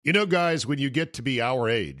You know, guys, when you get to be our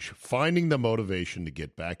age, finding the motivation to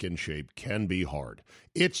get back in shape can be hard.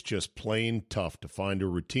 It's just plain tough to find a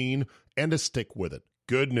routine and to stick with it.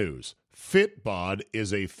 Good news. Fitbod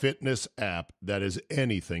is a fitness app that is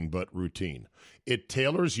anything but routine. It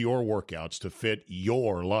tailors your workouts to fit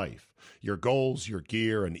your life, your goals, your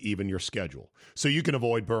gear, and even your schedule, so you can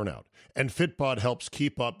avoid burnout. And Fitbod helps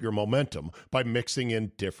keep up your momentum by mixing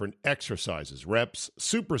in different exercises, reps,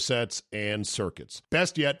 supersets, and circuits.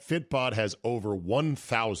 Best yet, Fitbod has over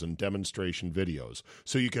 1,000 demonstration videos,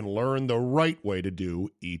 so you can learn the right way to do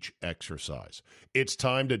each exercise. It's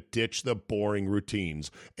time to ditch the boring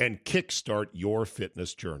routines and kickstart your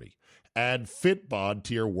fitness journey. Add Fitbod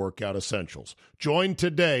to your workout essentials. Join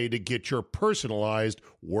today to get your personalized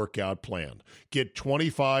workout plan. Get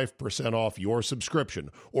 25% off your subscription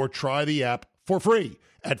or try the app for free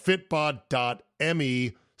at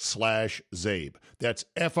fitbod.me/Zabe. That's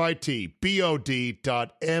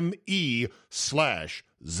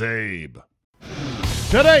fitbod.me/Zabe.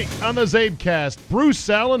 Today on the Zabecast, Bruce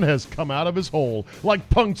Allen has come out of his hole like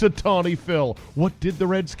Punxsutawney Phil. What did the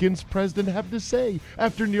Redskins president have to say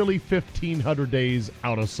after nearly 1,500 days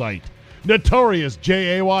out of sight? Notorious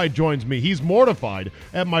J.A.Y. joins me. He's mortified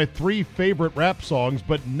at my 3 favorite rap songs,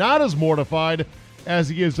 but not as mortified as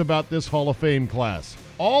he is about this Hall of Fame class.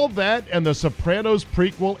 All that and the Sopranos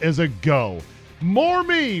prequel is a go. More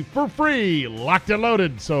me for free, locked and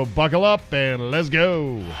loaded. So buckle up and let's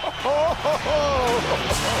go. Here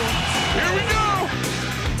we go.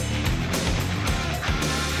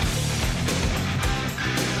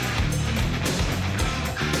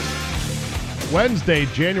 Wednesday,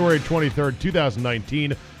 January 23rd,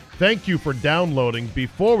 2019. Thank you for downloading.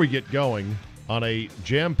 Before we get going on a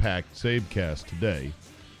jam-packed Zabecast today,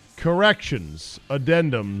 corrections,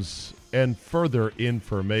 addendums, and further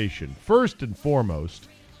information. First and foremost,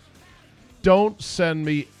 don't send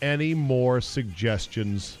me any more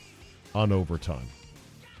suggestions on overtime.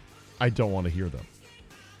 I don't want to hear them.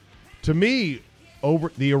 To me,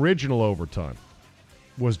 the original overtime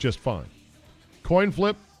was just fine. Coin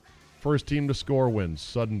flip, first team to score wins,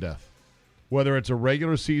 sudden death. Whether it's a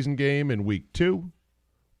regular season game in week 2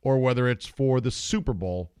 or whether it's for the Super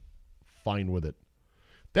Bowl, fine with it.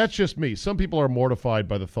 That's just me. Some people are mortified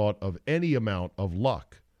by the thought of any amount of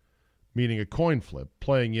luck, meaning a coin flip,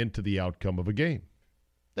 playing into the outcome of a game.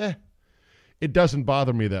 It doesn't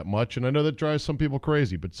bother me that much, and I know that drives some people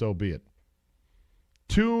crazy, but so be it.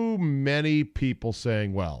 Too many people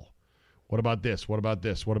saying, well, what about this? What about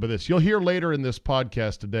this? What about this? You'll hear later in this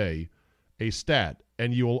podcast today a stat,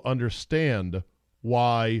 and you will understand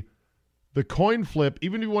why the coin flip,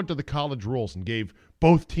 even if you went to the college rules and gave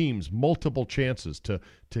both teams multiple chances to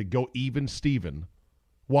go even Steven,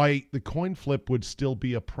 why the coin flip would still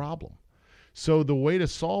be a problem. So the way to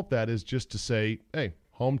solve that is just to say, hey,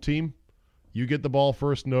 home team, you get the ball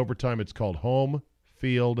first in overtime. It's called home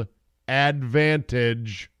field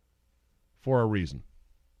advantage for a reason.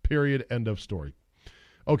 Period. End of story.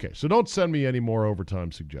 Okay, so don't send me any more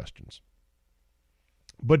overtime suggestions.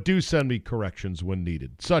 But do send me corrections when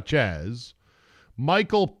needed, such as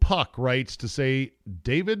Michael Puck writes to say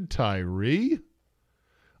David Tyree.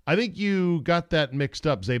 I think you got that mixed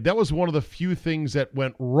up, Zabe. That was one of the few things that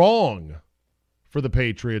went wrong for the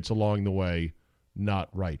Patriots along the way. Not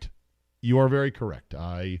right. You are very correct.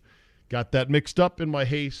 I got that mixed up in my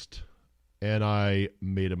haste, and I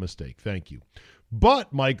made a mistake. Thank you.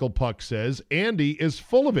 But, Michael Puck says, Andy is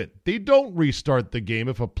full of it. They don't restart the game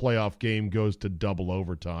if a playoff game goes to double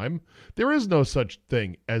overtime. There is no such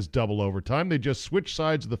thing as double overtime. They just switch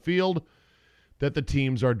sides of the field that the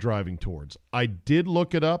teams are driving towards. I did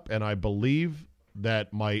look it up, and I believe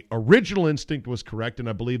that my original instinct was correct, and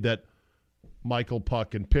I believe that Michael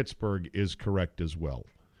Puck in Pittsburgh is correct as well.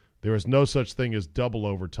 There is no such thing as double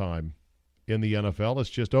overtime in the NFL. It's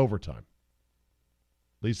just overtime.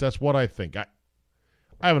 At least that's what I think.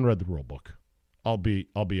 I haven't read the rule book. I'll be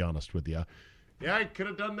honest with you. Yeah, I could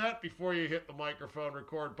have done that before you hit the microphone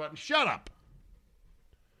record button. Shut up.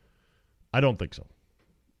 I don't think so.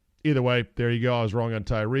 Either way, there you go. I was wrong on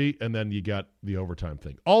Tyree, and then you got the overtime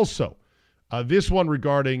thing. Also, this one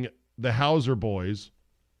regarding the Hauser boys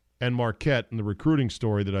and Marquette and the recruiting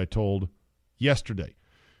story that I told yesterday.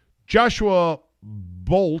 Joshua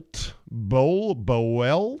Boeldt,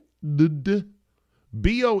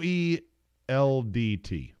 B-O-E-L-D-T.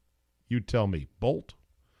 You tell me. Bolt?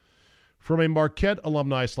 From a Marquette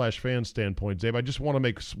alumni/fan standpoint, Zabe, I just want to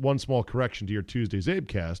make one small correction to your Tuesday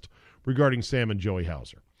Zabecast regarding Sam and Joey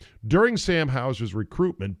Hauser. During Sam Hauser's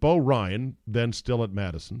recruitment, Bo Ryan, then still at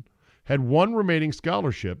Madison, had one remaining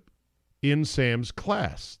scholarship in Sam's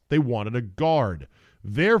class. They wanted a guard.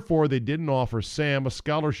 Therefore, they didn't offer Sam a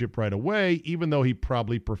scholarship right away, even though he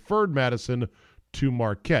probably preferred Madison to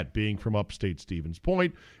Marquette, being from upstate Stevens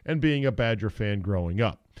Point and being a Badger fan growing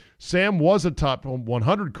up. Sam was a top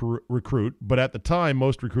 100 recruit, but at the time,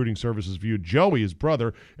 most recruiting services viewed Joey, his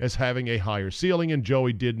brother, as having a higher ceiling, and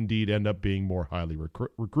Joey did indeed end up being more highly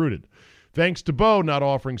recruited. Thanks to Bo not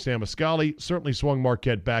offering Sam a Scally, certainly swung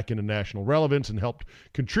Marquette back into national relevance and helped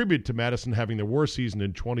contribute to Madison having their worst season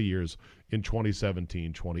in 20 years in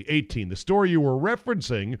 2017-2018. The story you were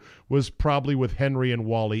referencing was probably with Henry and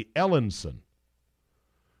Wally Ellenson.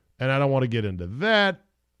 And I don't want to get into that.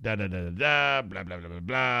 Blah, blah, blah, blah, blah,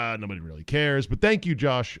 blah. Nobody really cares. But thank you,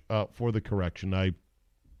 Josh, for the correction. I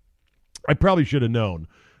probably should have known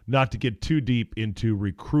not to get too deep into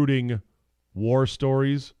recruiting war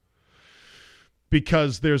stories,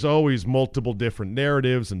 because there's always multiple different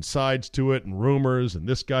narratives and sides to it and rumors, and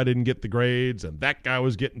this guy didn't get the grades, and that guy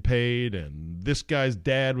was getting paid, and this guy's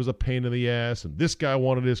dad was a pain in the ass, and this guy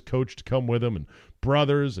wanted his coach to come with him, and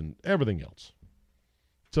brothers and everything else.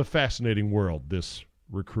 It's a fascinating world, this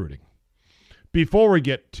recruiting. Before we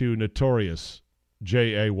get to Notorious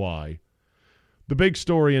J.A.Y., the big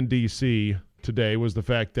story in D.C. today was the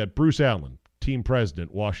fact that Bruce Allen, team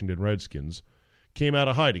president, Washington Redskins, came out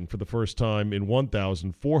of hiding for the first time in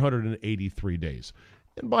 1,483 days.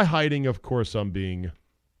 And by hiding, of course, I'm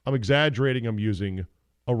exaggerating, I'm using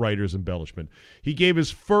a writer's embellishment. He gave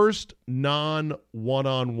his first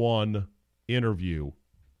non-one-on-one interview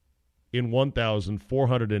in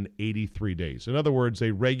 1,483 days. In other words,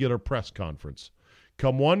 a regular press conference.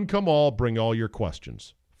 Come one, come all, bring all your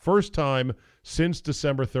questions. First time since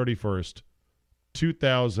December 31st,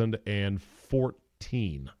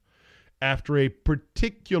 2014. After a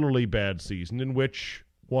particularly bad season in which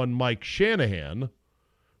one Mike Shanahan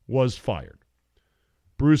was fired.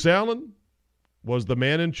 Bruce Allen was the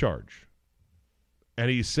man in charge.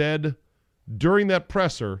 And he said during that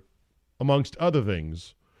presser, amongst other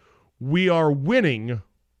things, we are winning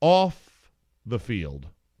off the field.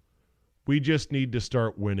 We just need to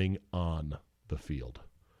start winning on the field.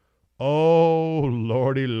 Oh,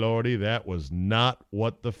 lordy, lordy, that was not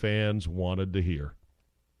what the fans wanted to hear.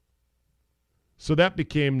 So that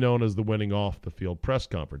became known as the winning off the field press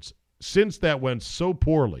conference. Since that went so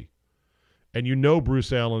poorly, and you know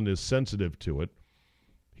Bruce Allen is sensitive to it,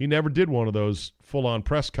 he never did one of those full-on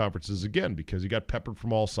press conferences again because he got peppered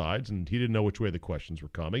from all sides and he didn't know which way the questions were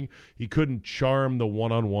coming. He couldn't charm the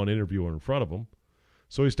one-on-one interviewer in front of him,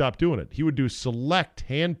 so he stopped doing it. He would do select,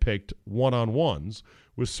 hand-picked one-on-ones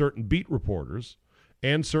with certain beat reporters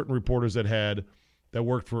and certain reporters that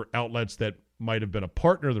worked for outlets that might have been a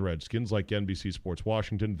partner of the Redskins, like NBC Sports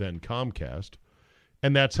Washington, then Comcast,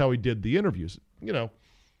 and that's how he did the interviews. You know,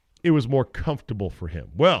 it was more comfortable for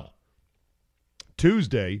him. Well,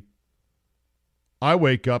 Tuesday, I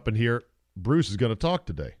wake up and hear Bruce is going to talk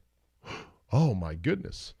today. Oh, my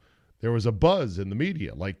goodness. There was a buzz in the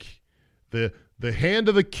media, like the hand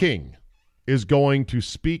of the king is going to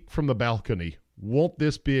speak from the balcony. Won't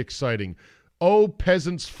this be exciting? O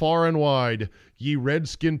peasants far and wide, ye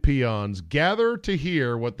redskin peons, gather to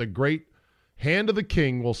hear what the great hand of the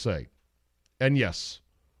king will say. And yes,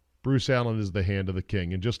 Bruce Allen is the hand of the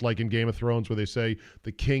king. And just like in Game of Thrones where they say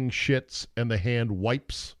the king shits and the hand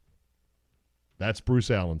wipes, that's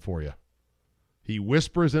Bruce Allen for you. He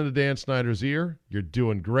whispers into Dan Snyder's ear, you're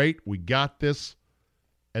doing great, we got this.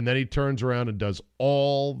 And then he turns around and does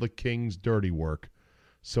all the king's dirty work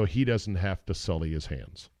so he doesn't have to sully his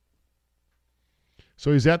hands.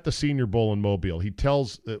 So he's at the Senior Bowl in Mobile. He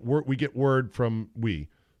tells, we get word from, the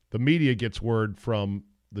media gets word from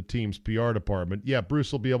the team's PR department, yeah,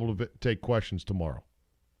 Bruce will be able to take questions tomorrow.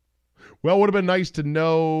 Well, it would have been nice to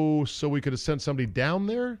know so we could have sent somebody down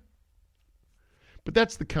there. But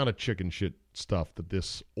that's the kind of chicken shit stuff that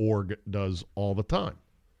this org does all the time.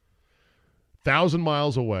 1,000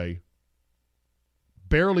 miles away,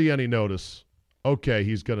 barely any notice, okay,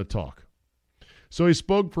 he's going to talk. So he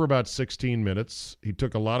spoke for about 16 minutes. He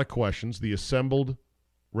took a lot of questions. The assembled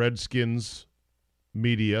Redskins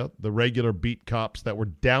media, the regular beat cops that were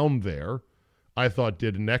down there, I thought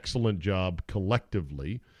did an excellent job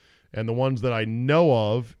collectively. And the ones that I know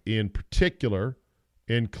of in particular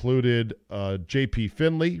included J.P.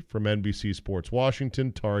 Finley from NBC Sports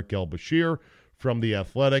Washington, Tariq El-Bashir from The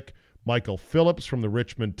Athletic, Michael Phillips from the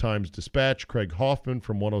Richmond Times-Dispatch, Craig Hoffman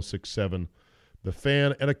from 106.7 The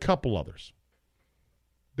Fan, and a couple others.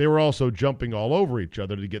 They were also jumping all over each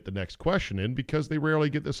other to get the next question in because they rarely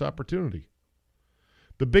get this opportunity.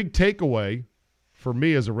 The big takeaway for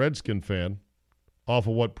me as a Redskin fan off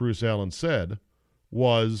of what Bruce Allen said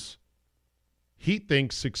was he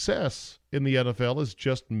thinks success in the NFL is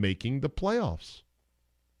just making the playoffs.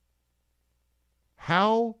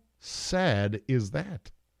 How sad is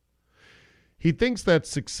that? He thinks that's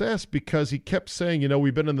success because he kept saying,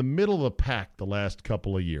 we've been in the middle of the pack the last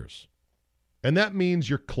couple of years. And that means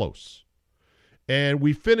you're close. And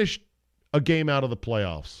we finished a game out of the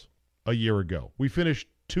playoffs a year ago. We finished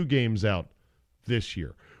 2 games out this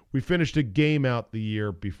year. We finished a game out the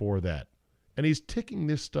year before that. And he's ticking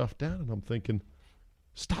this stuff down, and I'm thinking,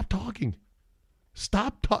 stop talking.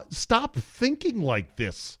 Stop thinking like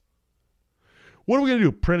this. What are we going to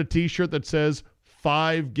do? Print a T-shirt that says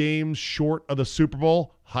 5 games short of the Super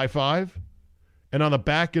Bowl? High five? And on the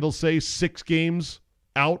back it'll say 6 games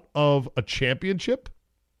out of a championship?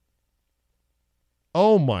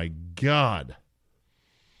 Oh my God.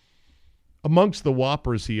 Amongst the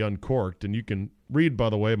whoppers he uncorked, and you can read, by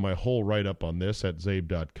the way, my whole write-up on this at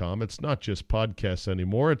zabe.com. It's not just podcasts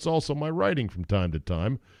anymore. It's also my writing from time to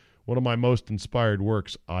time. One of my most inspired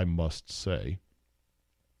works, I must say.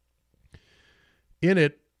 In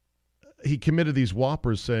it, he committed these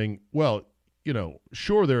whoppers saying, well,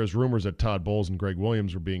 sure, there is rumors that Todd Bowles and Greg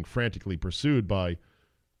Williams were being frantically pursued by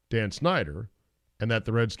Dan Snyder and that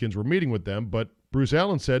the Redskins were meeting with them, but Bruce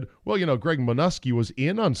Allen said, well, Greg Manusky was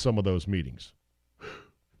in on some of those meetings.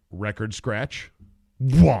 Record scratch.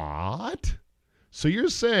 What? So you're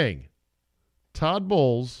saying Todd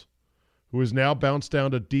Bowles, who has now bounced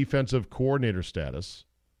down to defensive coordinator status,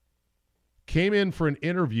 came in for an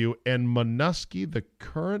interview and Manusky, the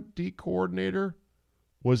current D coordinator,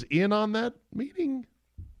 was in on that meeting?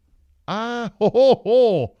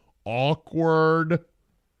 Awkward.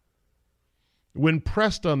 When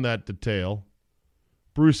pressed on that detail,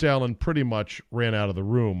 Bruce Allen pretty much ran out of the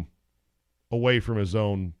room away from his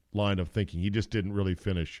own line of thinking. He just didn't really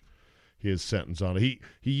finish his sentence on it.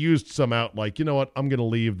 He used some out like, I'm going to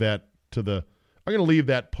leave that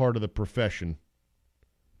part of the profession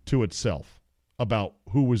to itself about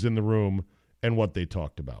who was in the room and what they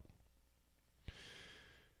talked about.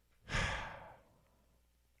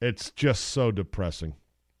 It's just so depressing.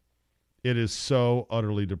 It is so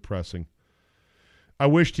utterly depressing. I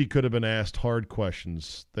wished he could have been asked hard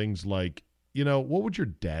questions, things like, what would your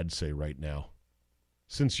dad say right now?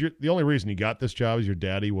 Since the only reason you got this job is your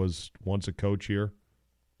daddy was once a coach here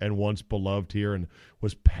and once beloved here and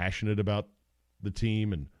was passionate about the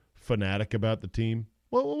team and fanatic about the team.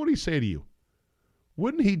 Well, what would he say to you?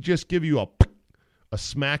 Wouldn't he just give you a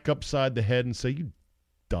smack upside the head and say, you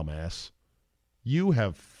dumbass, you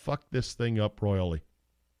have fucked this thing up royally?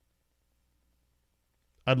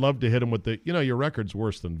 I'd love to hit him with your record's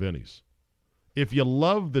worse than Vinny's. If you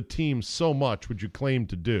love the team so much, would you claim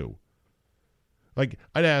to do? Like,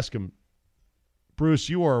 I'd ask him, Bruce,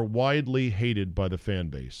 you are widely hated by the fan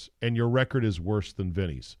base, and your record is worse than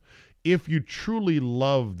Vinny's. If you truly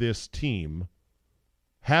love this team,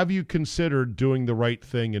 have you considered doing the right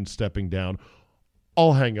thing and stepping down?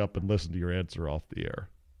 I'll hang up and listen to your answer off the air.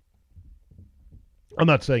 I'm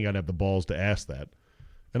not saying I'd have the balls to ask that,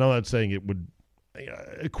 and I'm not saying it would.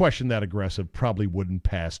 A question that aggressive probably wouldn't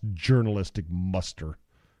pass journalistic muster.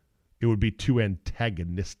 It would be too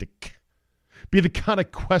antagonistic. Be the kind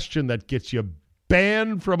of question that gets you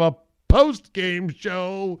banned from a post-game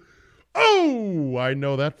show. Oh, I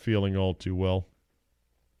know that feeling all too well.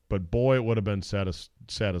 But boy, it would have been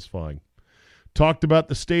satisfying. Talked about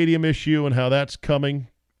the stadium issue and how that's coming.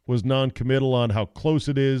 Was non-committal on how close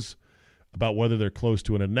it is, about whether they're close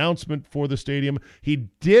to an announcement for the stadium. He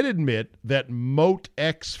did admit that Moat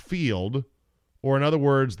X Field, or in other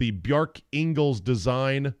words, the Bjark Ingels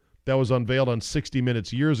design that was unveiled on 60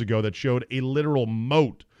 Minutes years ago that showed a literal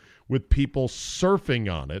moat with people surfing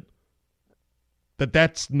on it,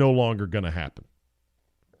 that's no longer going to happen.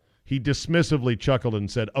 He dismissively chuckled and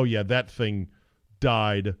said, oh yeah, that thing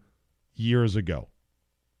died years ago.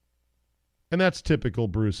 And that's typical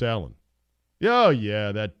Bruce Allen. Oh,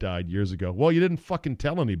 yeah, that died years ago. Well, you didn't fucking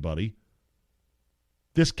tell anybody.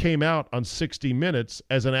 This came out on 60 Minutes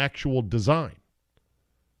as an actual design.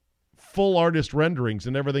 Full artist renderings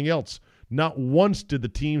and everything else. Not once did the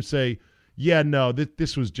team say, yeah, no,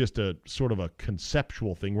 this was just a sort of a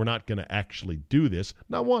conceptual thing. We're not going to actually do this.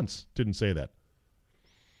 Not once. Didn't say that.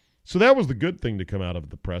 So that was the good thing to come out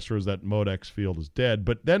of the presser, is that Moat X Field is dead.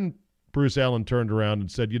 But then Bruce Allen turned around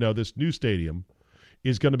and said, this new stadium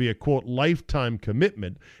is going to be a, quote, lifetime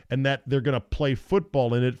commitment, and that they're going to play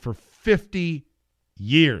football in it for 50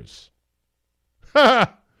 years.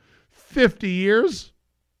 50 years?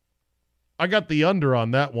 I got the under on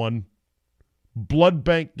that one. Blood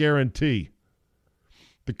bank guarantee.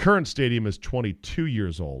 The current stadium is 22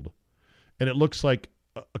 years old, and it looks like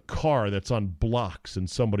a car that's on blocks in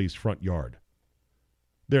somebody's front yard.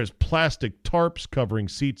 There's plastic tarps covering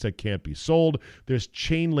seats that can't be sold. There's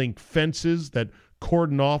chain link fences that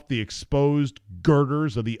cordon off the exposed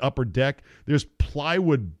girders of the upper deck. There's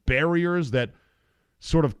plywood barriers that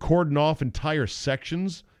sort of cordon off entire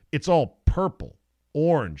sections. It's all purple,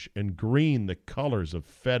 orange, and green, the colors of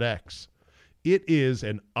FedEx. It is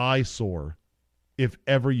an eyesore if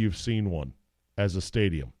ever you've seen one as a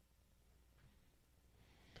stadium.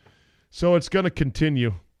 So it's going to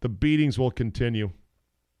continue. The beatings will continue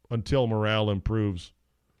until morale improves.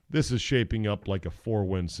 This is shaping up like a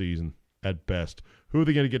 4-win season at best. Who are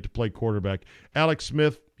they going to get to play quarterback? Alex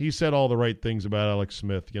Smith, he said all the right things about Alex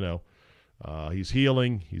Smith. He's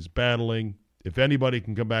healing, he's battling. If anybody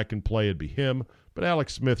can come back and play, it'd be him. But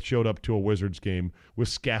Alex Smith showed up to a Wizards game with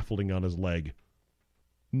scaffolding on his leg.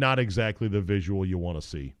 Not exactly the visual you want to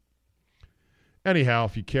see. Anyhow,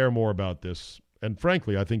 if you care more about this, and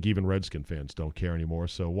frankly, I think even Redskin fans don't care anymore,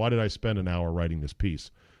 so why did I spend an hour writing this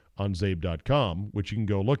piece on Zabe.com, which you can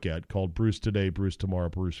go look at, called Bruce Today, Bruce Tomorrow,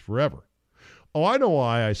 Bruce Forever? Oh, I know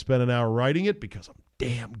why I spent an hour writing it, because I'm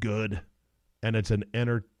damn good, and it's an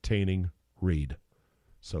entertaining read.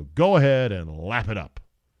 So go ahead and lap it up.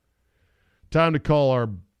 Time to call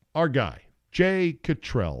our guy, Jay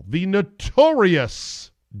Cottrell, the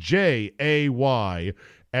notorious Jay,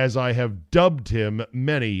 as I have dubbed him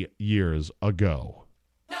many years ago.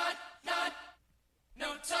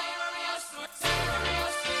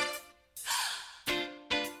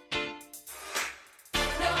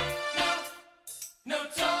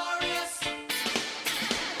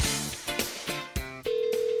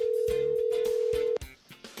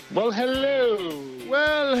 Well, hello.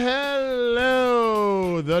 Well,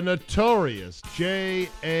 hello, the notorious Jay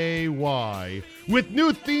with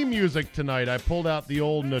new theme music tonight. I pulled out the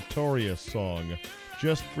old Notorious song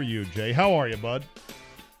just for you, Jay. How are you, bud?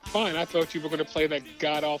 Fine. I thought you were going to play that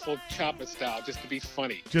god-awful chopper style just to be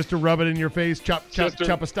funny. Just to rub it in your face?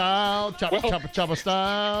 Chopper style? Chopper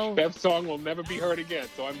style? That song will never be heard again,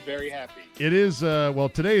 so I'm very happy. It is,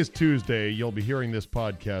 today is Tuesday. You'll be hearing this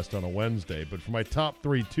podcast on a Wednesday. But for my Top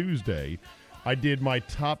 3 Tuesday, I did my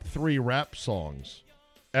top 3 rap songs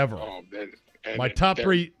ever. Oh, my top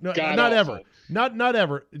 3, no, not ever. Not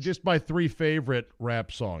ever. Just my 3 favorite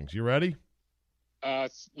rap songs. You ready?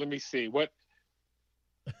 Let me see. What?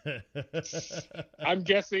 I'm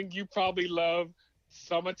guessing you probably love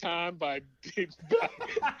Summertime by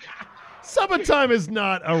Summertime is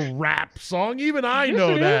not a rap song. Even I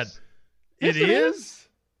know that. Yes, it is?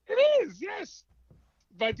 It is, yes.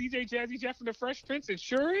 By DJ Jazzy Jeff and the Fresh Prince. It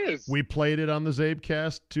sure is. We played it on the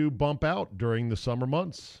Zabecast to bump out during the summer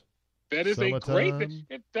months. That is Summertime.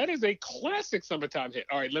 That is a classic Summertime hit.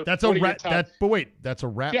 All right, that's a rap. But wait, that's a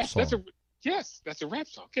rap song. That's a rap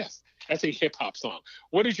song. Yes, that's a hip hop song.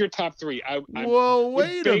 What is your top 3?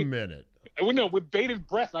 Wait a minute. No, with bated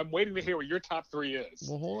breath, I'm waiting to hear what your top 3 is.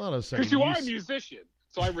 Well, hold on a second. Because you are a musician,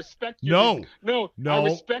 so I respect you. No. I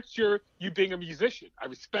respect you being a musician. I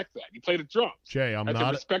respect that. You play the drums. Jay, That's a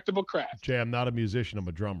respectable craft. Jay, I'm not a musician. I'm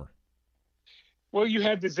a drummer. Well, you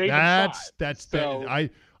had the Zabe Five.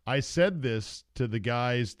 I said this to the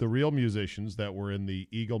guys, the real musicians that were in the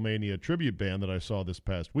Eaglemania tribute band that I saw this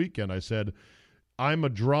past weekend. I said, I'm a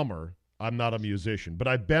drummer. I'm not a musician. But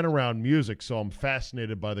I've been around music, so I'm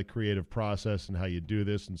fascinated by the creative process and how you do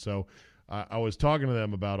this. And so I was talking to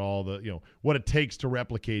them about all the, what it takes to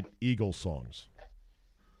replicate Eagles songs.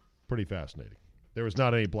 Pretty fascinating. There was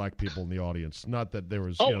not any black people in the audience. Not that there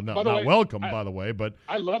was, not welcome, by the way. But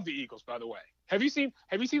I love the Eagles, by the way. Have you seen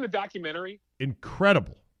the documentary?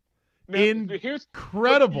 Incredible. Now,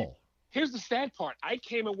 incredible. Here's the sad part. I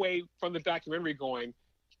came away from the documentary going,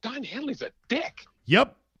 Don Henley's a dick.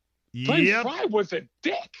 Yep. Glenn Frey was a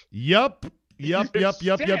dick. Yep. When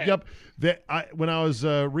I was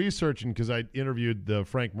researching, because I interviewed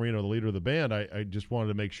Frank Marino, the leader of the band, I just wanted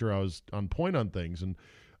to make sure I was on point on things. And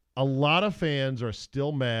a lot of fans are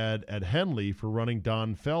still mad at Henley for running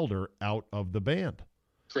Don Felder out of the band.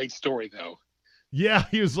 Great story, though. Yeah,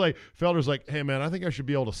 Felder's like, hey, man, I think I should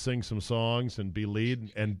be able to sing some songs and be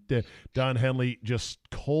lead. And Don Henley, just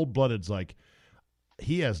cold-blooded's like,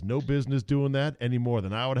 he has no business doing that any more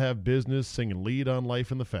than I would have business singing lead on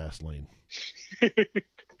Life in the Fast Lane.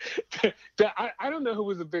 I don't know who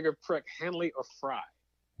was a bigger prick, Henley or Fry.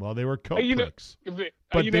 Well, they were co-pricks.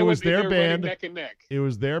 But it was their band. Neck and neck. It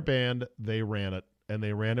was their band. They ran it, and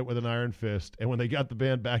they ran it with an iron fist. And when they got the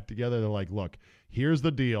band back together, they're like, look, here's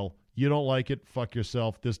the deal. You don't like it, fuck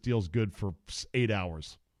yourself. This deal's good for 8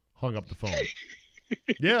 hours. Hung up the phone.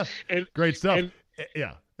 Yeah, great stuff.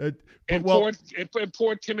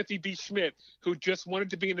 Poor Timothy B. Schmidt, who just wanted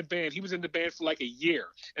to be in the band. He was in the band for like a year,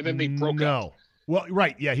 and then they broke up. Well,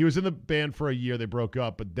 right, yeah, he was in the band for a year. They broke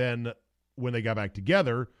up, but then when they got back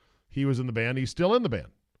together, he was in the band. He's still in the band.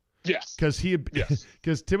 Yes. Because Yes.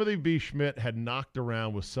 because Timothy B. Schmidt had knocked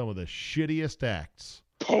around with some of the shittiest acts.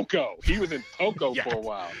 Poco. He was in Poco Yes. for a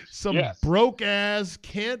while. Some Yes. broke ass,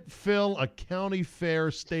 can't fill a county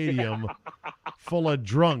fair stadium full of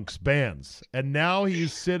drunks bands. And now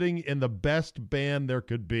he's sitting in the best band there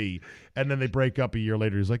could be. And then they break up a year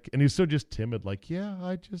later. He's like, and he's so just timid, like, yeah,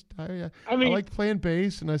 I like playing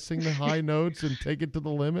bass and I sing the high notes and take it to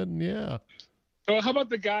the limit. And yeah. So how about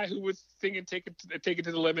the guy who was singing "Take It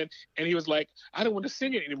to the Limit" and he was like, "I don't want to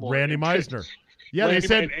sing it anymore." Randy Meisner. Yeah, Randy they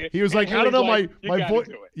said Meisner. he was And like, I Harry's don't know, like, "You my gotta voice.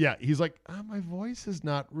 do it." Yeah, he's like, my voice is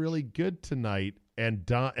not really good tonight. And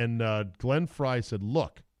Glenn Fry said,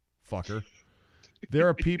 look, fucker, there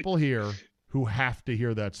are people here who have to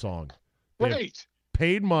hear that song. They've Right.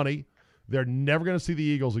 paid money. They're never going to see the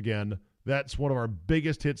Eagles again. That's one of our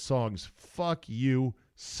biggest hit songs. Fuck you.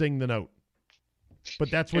 Sing the note. But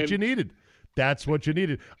that's what you needed. That's what you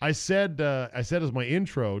needed. I said as my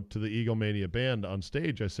intro to the Eaglemania band on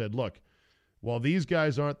stage, I said, look, while these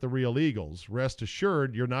guys aren't the real Eagles, rest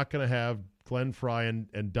assured you're not going to have Glenn Fry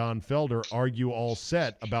and Don Felder argue all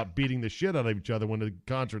set about beating the shit out of each other when the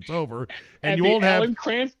concert's over. And you won't have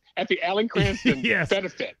at the Alan Cranston Yes.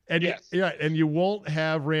 benefit. And yes. and you won't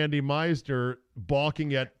have Randy Meisner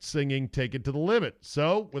balking at singing "Take It to the Limit."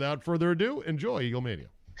 So, without further ado, enjoy Eaglemania.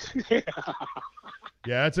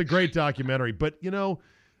 Yeah, it's a great documentary. But,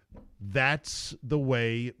 that's the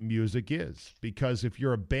way music is. Because if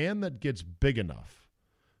you're a band that gets big enough,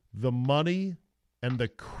 the money and the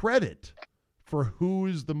credit for who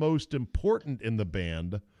is the most important in the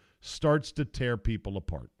band starts to tear people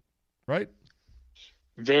apart. Right?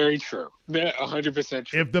 Very true. 100%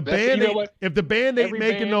 true. If the band ain't Every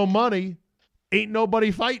making band- no money, ain't nobody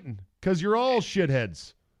fighting because you're all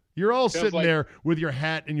shitheads. You're all Sounds sitting like- there with your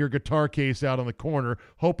hat and your guitar case out on the corner,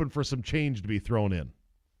 hoping for some change to be thrown in.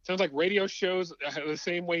 Sounds like radio shows are the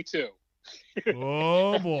same way too.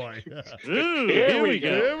 Oh boy! Here we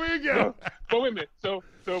go. Here we go. But wait a minute. So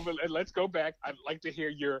let's go back. I'd like to hear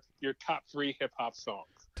your top 3 hip hop songs.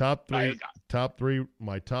 Top three.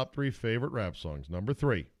 My top 3 favorite rap songs. Number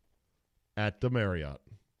 3, "At the Marriott."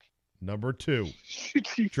 Number 2,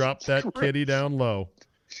 "Drop That Kitty Down Low."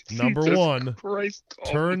 Number Jesus 1, Christ.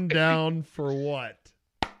 "Turn Down for What."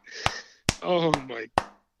 Oh my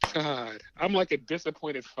God! I'm like a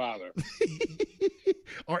disappointed father.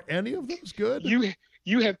 Are any of those good?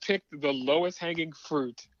 You have picked the lowest hanging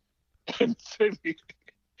fruit. And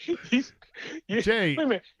Jay. wait a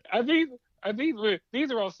minute.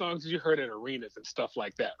 These are all songs you heard at arenas and stuff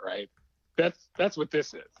like that, right? That's what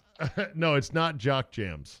this is. No, it's not jock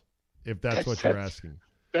jams, if that's what you're asking.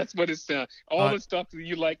 That's what it sounds. All the stuff that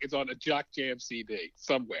you like is on a Jock Jam CD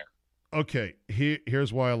somewhere. Okay,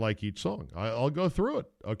 here's why I like each song. I'll go through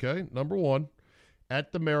it, okay? Number 1,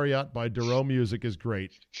 "At the Marriott" by Duro Music is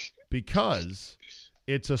great because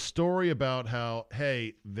it's a story about how,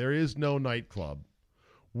 hey, there is no nightclub.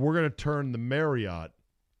 We're going to turn the Marriott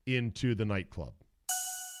into the nightclub.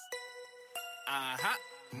 Uh-huh.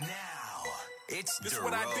 Now, it's This Duro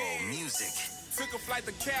what I did. Music. Took a flight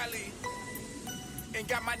to Cali and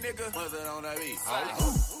got my nigga. What's that on that beat?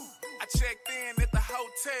 I checked in at the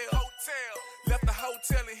hotel. Left the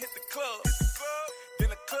hotel and hit the club. Then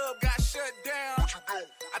the club got shut down.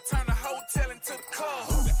 I turned the hotel into the club.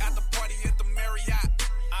 The after party at the Marriott.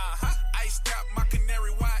 Iced out my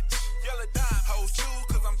canary watch. Yellow dime. Hold shoes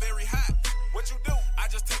cause I'm very hot. What you do? I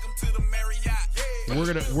just take them to the Marriott. Yeah.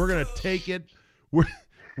 We're gonna take it.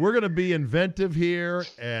 We're gonna be inventive here,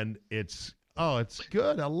 and it's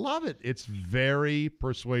good. I love it. It's very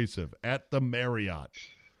persuasive. At the Marriott.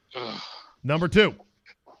 Number 2,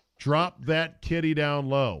 "Drop That Kitty Down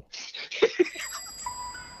Low."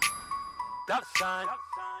 Stop sign.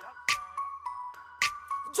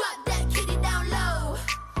 Drop that kitty down low.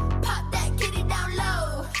 Pop that kitty down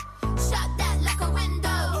low. Shot that like a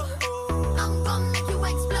window. I'm gonna make you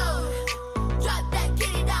explode. Drop that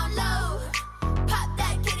kitty down low. Pop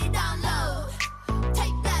that kitty down low.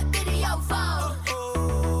 Take that video phone.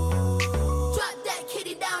 Drop that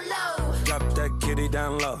kitty down low. Drop that kitty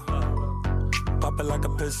down low. Pop it like a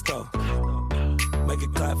pistol. Make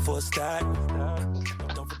it clap for a stack.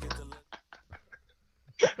 Don't forget to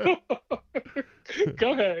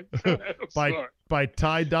Go ahead. I'm sorry. by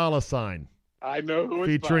Ty Dolla $ign, I know who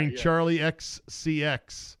it's featuring by, yeah. Charlie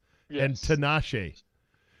XCX and Yes. Tinashe.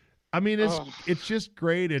 I mean, it's just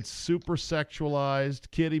great. It's super sexualized.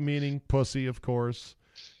 Kitty meaning pussy, of course.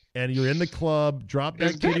 And you're in the club. Drop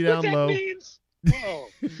that Is kitty that down what low. that means? Whoa.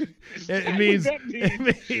 It means What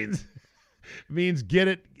that it means get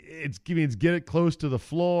it. It means get it close to the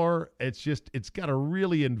floor. It's got a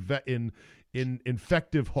really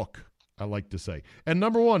infective hook. I like to say. And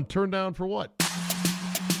number one, turned down for what? Turn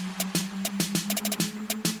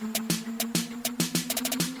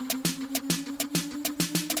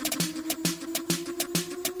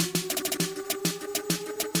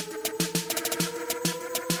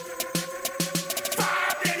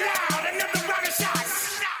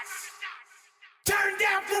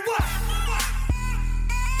down for what?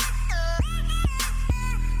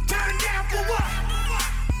 Turn down for what?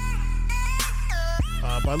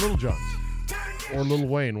 By Little Johns or Lil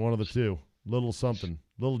Wayne, one of the two. Little something.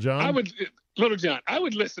 Little John? Little John. I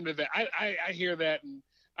would listen to that. I hear that and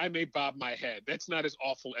I may bob my head. That's not as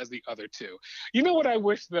awful as the other two. You know what I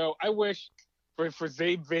wish though? I wish for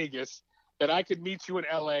Zabe Vegas that I could meet you in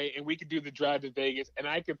LA and we could do the drive to Vegas and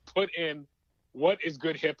I could put in what is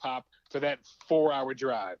good hip hop for that 4-hour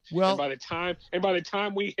drive. Well, and by the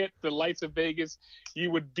time we hit the lights of Vegas,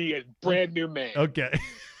 you would be a brand new man. okay.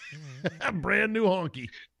 A brand new honky.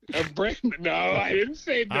 No, I didn't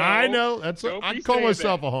say no. I know. I call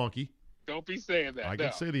myself that. a honky. Don't be saying that. I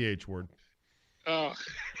can say the H word. Oh,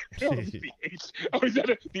 the is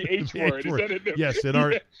that the H word? Is that it? Yes, in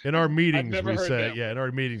our meetings never we heard say, that. in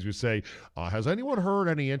our meetings we say, has anyone heard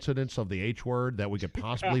any incidents of the H word that we could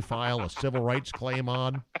possibly file a civil rights claim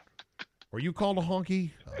on? Were you called a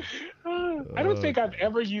honky? I don't think I've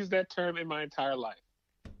ever used that term in my entire life.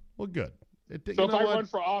 Well, good. So if I run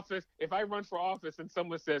for office and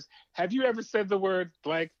someone says, "Have you ever said the word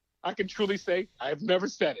blank?" I can truly say I've never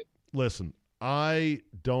said it. Listen, I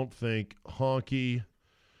don't think honky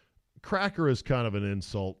cracker is kind of an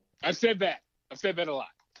insult. I've said that a lot.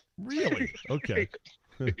 Really? Okay.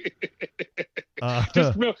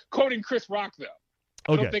 Just quoting Chris Rock though.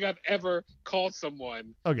 I Okay. don't think I've ever called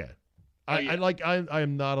someone. Okay. I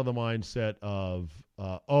am not of the mindset of,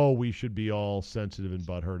 we should be all sensitive and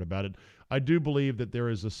butthurt about it. I do believe that there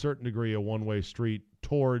is a certain degree of one-way street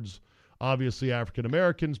towards, obviously, African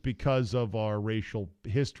Americans because of our racial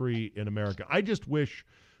history in America. I just wish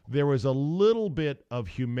there was a little bit of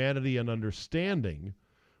humanity and understanding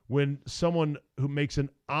when someone who makes an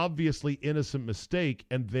obviously innocent mistake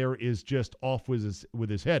and there is just off with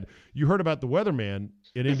his head. You heard about the weatherman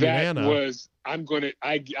in Indiana. I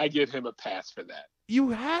give him a pass for that.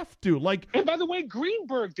 You have to. And by the way,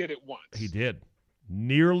 Greenberg did it once. He did.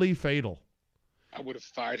 Nearly fatal. I would have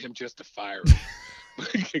fired him just to fire him.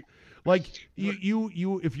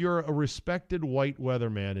 You if you're a respected white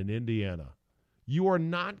weatherman in Indiana, you are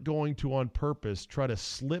not going to on purpose try to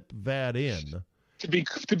slip that in to be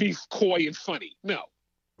coy and funny. No.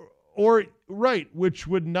 Or right, which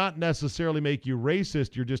would not necessarily make you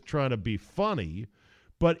racist. You're just trying to be funny.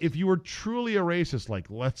 But if you were truly a racist, like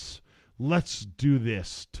let's do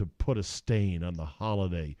this to put a stain on the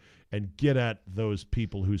holiday and get at those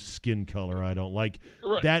people whose skin color I don't like.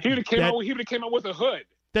 Right. He would have came out with a hood.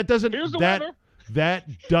 That doesn't. Here's the weather. That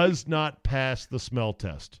does not pass the smell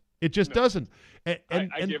test. It just doesn't. I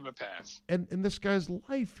give him a pass. And this guy's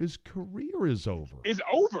life, his career is over. It's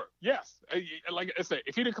over. Yes. Like I say,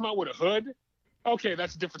 if he didn't come out with a hood, okay,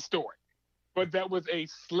 that's a different story. But that was a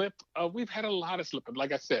slip. We've had a lot of slipping.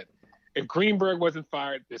 Like I said, if Greenberg wasn't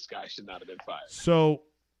fired, this guy should not have been fired. So,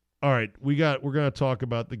 all right, we're going to talk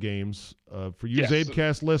about the games. For you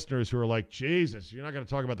Zabecast listeners who are like, Jesus, you're not going to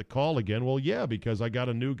talk about the call again. Well, yeah, because I got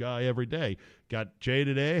a new guy every day. Got Jay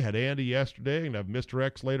today, had Andy yesterday, and I have Mr.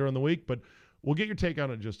 X later in the week. But we'll get your take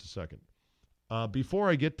on it in just a second. Before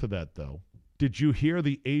I get to that, though, did you hear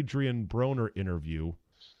the Adrian Broner interview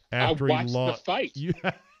after I watched the fight?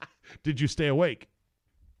 Did you stay awake?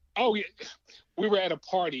 Oh, yeah. We were at a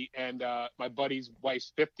party, and my buddy's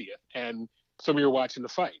wife's 50th, and so we were watching the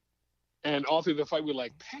fight. And all through the fight, we were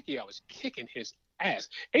like, Pacquiao was kicking his ass.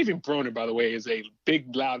 Adrian Broner, by the way, is a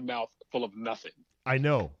big, loud mouth full of nothing. I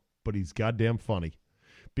know, but he's goddamn funny.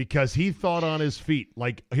 Because he thought on his feet.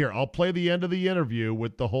 Like, here, I'll play the end of the interview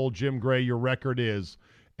with the whole Jim Gray, your record is.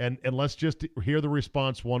 And let's just hear the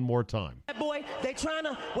response one more time. That boy,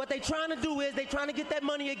 what they trying to do is they trying to get that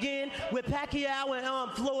money again with Pacquiao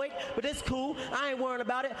and Floyd. But it's cool. I ain't worrying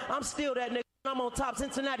about it. I'm still that nigga. I'm on top.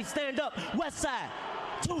 Cincinnati, stand up. West Side,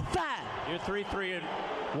 2-5. You're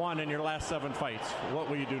 3-3-1 in your last 7 fights. What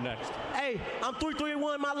will you do next? Hey, I'm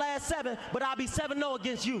 3-3-1 my last 7, but I'll be 7-0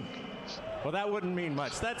 against you. Well, that wouldn't mean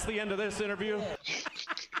much. That's the end of this interview.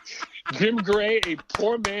 Jim Gray, a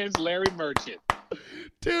poor man's Larry Merchant.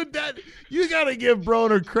 Dude, you got to give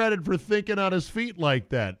Broner credit for thinking on his feet like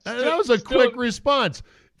that. That was a quick response.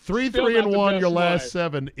 3-3-1 your last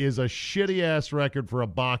 7 is a shitty ass record for a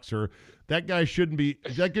boxer. That guy should be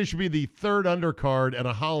the third undercard at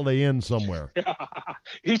a Holiday Inn somewhere.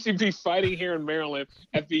 He should be fighting here in Maryland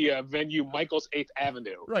at the venue Michael's 8th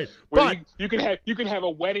Avenue. Right. Where But you can have a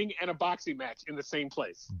wedding and a boxing match in the same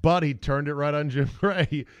place. But he turned it right on Jim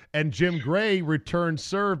Gray, and Jim Gray returned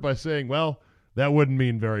serve by saying, "Well, that wouldn't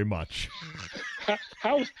mean very much."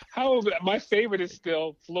 How my favorite is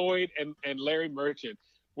still Floyd and Larry Merchant,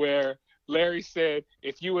 where Larry said,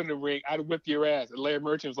 "If you were in the ring, I'd whip your ass." And Larry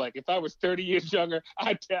Merchant was like, "If I was 30 years younger,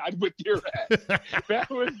 I'd whip your ass."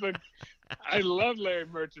 I love Larry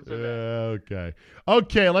Merchant for that.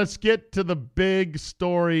 Okay, let's get to the big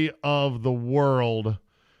story of the world,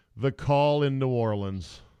 the call in New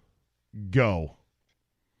Orleans. Go.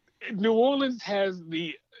 New Orleans has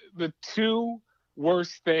the two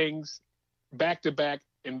worst things back to back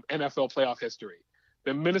in NFL playoff history.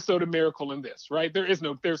 The Minnesota Miracle and this, right? There's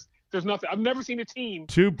nothing. I've never seen a team.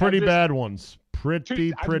 Two pretty bad ones. I've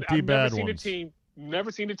Bad ones.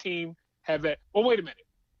 Never seen a team have that. Well, wait a minute.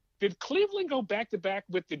 Did Cleveland go back to back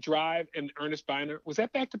with the drive and Ernest Biner? Was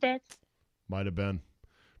that back to back? Might have been.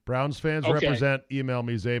 Browns fans Okay. represent. Email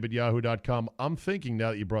me, zabe@yahoo.com. I'm thinking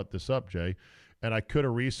now that you brought this up, Jay, and I could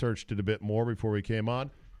have researched it a bit more before we came on.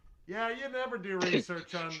 Yeah, you never do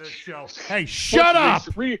research on this show. Hey, shut up!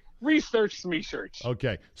 Research Smeesearch.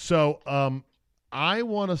 Okay, so I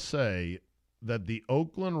want to say that the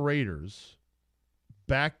Oakland Raiders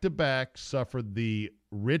back-to-back suffered the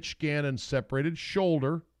Rich Gannon separated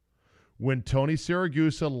shoulder when Tony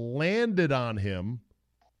Siragusa landed on him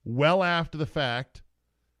well after the fact,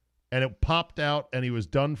 and it popped out, and he was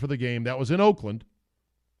done for the game. That was in Oakland,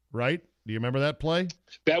 right? Do you remember that play?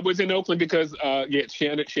 That was in Oakland because,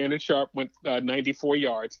 Shannon Sharp went 94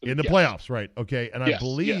 yards. In the playoffs, right. Okay, and I Yes,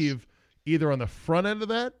 believe either on the front end of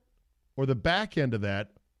that or the back end of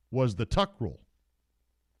that was the tuck rule.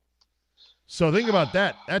 So think about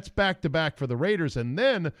that. That's back-to-back for the Raiders, and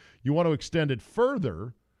then you want to extend it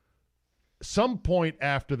further. Some point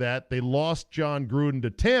after that, they lost John Gruden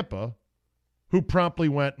to Tampa, who promptly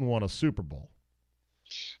went and won a Super Bowl.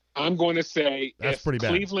 I'm going to say That's pretty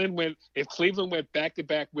bad. If Cleveland went back to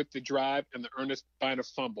back with the drive and the Ernest Biner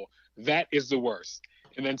fumble, that is the worst.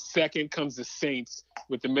 And then second comes the Saints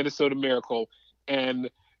with the Minnesota Miracle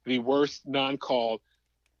and the worst non-call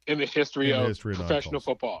in the history of professional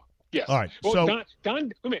football. Yes. All right. Well, So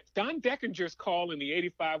Don Deckinger's call in the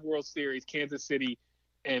 '85 World Series, Kansas City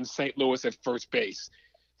and St. Louis at first base,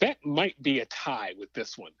 that might be a tie with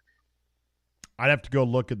this one. I'd have to go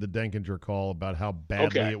look at the Denkinger call about how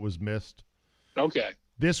badly it was missed. Okay.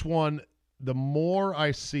 This one, the more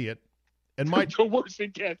I see it, and the worse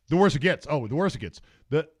it gets. The worse it gets. Oh, the worse it gets.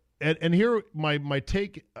 And here my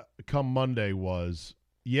take come Monday was,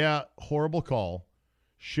 yeah, horrible call.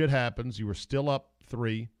 Shit happens. You were still up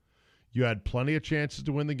 3. You had plenty of chances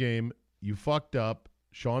to win the game. You fucked up.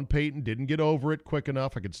 Sean Payton didn't get over it quick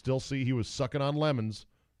enough. I could still see he was sucking on lemons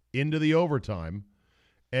into the overtime.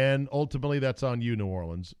 And ultimately, that's on you, New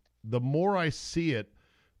Orleans. The more I see it,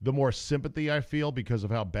 the more sympathy I feel because of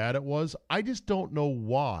how bad it was. I just don't know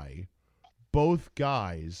why both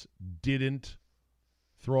guys didn't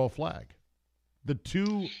throw a flag. The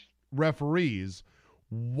two referees,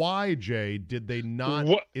 why, Jay, did they not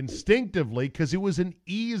instinctively? Because it was an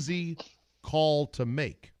easy call to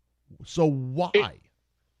So why?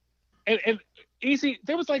 And easy,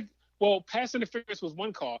 there was pass interference was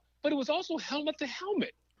one call, but it was also helmet to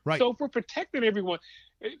helmet. Right. So if we're protecting everyone,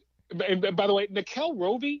 and by the way, Nickel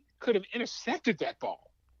Roby could have intercepted that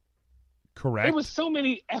ball. Correct. There was so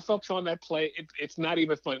many F-ups on that play, it's not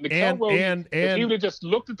even funny. Nickel Roby, if he would have just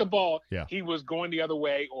looked at the ball, he was going the other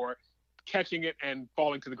way or catching it and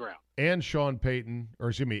falling to the ground. And Sean Payton,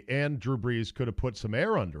 and Drew Brees could have put some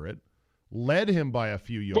air under it, led him by a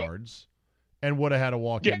few yards, and would have had a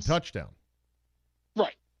walk-in touchdown.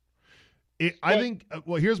 Right. I think,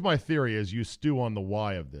 here's my theory as you stew on the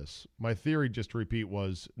why of this. My theory, just to repeat,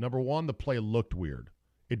 was, number one, the play looked weird.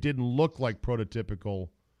 It didn't look like prototypical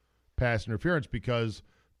pass interference because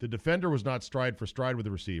the defender was not stride for stride with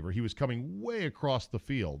the receiver. He was coming way across the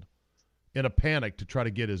field in a panic to try to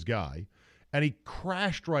get his guy, and he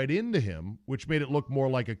crashed right into him, which made it look more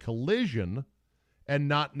like a collision and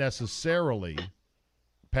not necessarily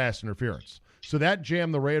pass interference. So that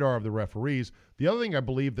jammed the radar of the referees. The other thing I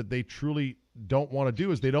believe that they truly don't want to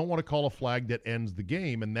do is they don't want to call a flag that ends the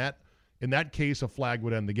game, and that in that case a flag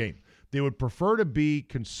would end the game. They would prefer to be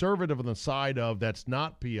conservative on the side of that's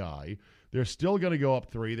not PI. They're still going to go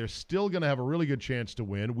up 3. They're still going to have a really good chance to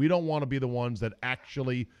win. We don't want to be the ones that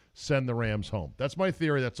actually send the Rams home. That's my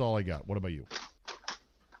theory. That's all I got. What about you?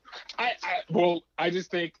 I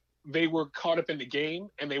just think they were caught up in the game,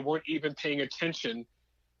 and they weren't even paying attention.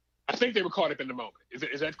 I think they were caught up in the moment.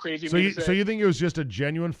 Is that crazy? So you think it was just a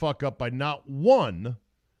genuine fuck up by not one,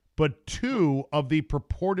 but two of the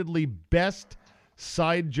purportedly best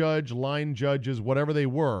side judge, line judges, whatever they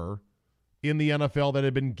were, in the NFL that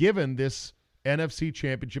had been given this NFC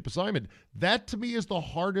Championship assignment? That to me is the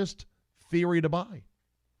hardest theory to buy.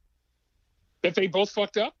 That they both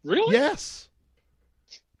fucked up? Really? Yes.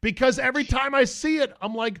 Because every time I see it,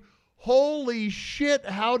 I'm like, holy shit,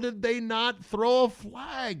 how did they not throw a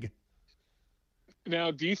flag?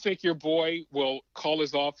 Now, do you think your boy will call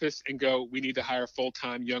his office and go, we need to hire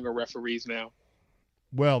full-time younger referees now?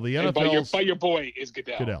 Well, the And NFL... by your boy is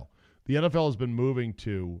Goodell. The NFL has been moving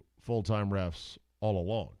to full-time refs all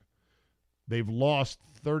along. They've lost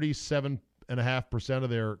 37.5% of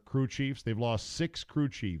their crew chiefs. They've lost 6 crew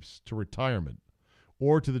chiefs to retirement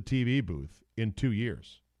or to the TV booth in 2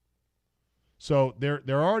 years. So they're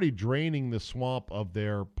already draining the swamp of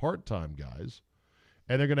their part-time guys,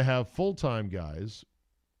 and they're going to have full-time guys,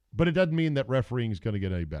 but it doesn't mean that refereeing is going to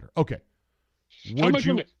get any better. Okay. How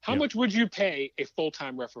much would you pay a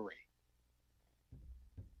full-time referee?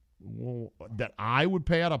 Well, that I would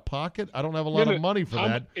pay out of pocket? I don't have a lot of money for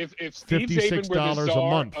that. If Steve Zabin were the $56 a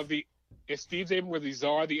czar month. if Steve Zabin were the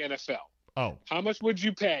czar of the NFL, how much would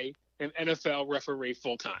you pay an NFL referee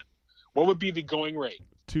full-time? What would be the going rate?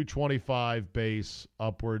 $225 base,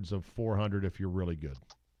 upwards of $400 if you're really good.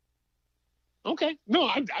 Okay. No,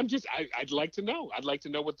 I'd like to know. I'd like to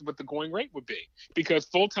know what the going rate would be. Because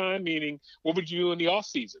full-time meaning, what would you do in the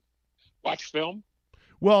off-season? Watch film?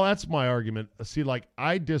 Well, that's my argument. See, like,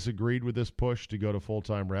 I disagreed with this push to go to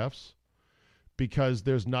full-time refs because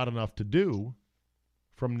there's not enough to do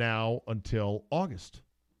from now until August.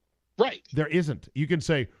 Right. There isn't. You can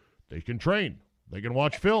say they can train. They can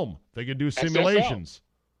watch film. They can do simulations. XFL.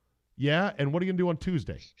 Yeah, and what are you going to do on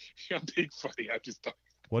Tuesday? I'm being funny. I'm just talking.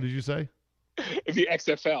 What did you say? The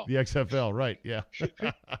XFL. The XFL, right, yeah.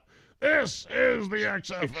 This is the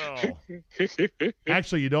XFL.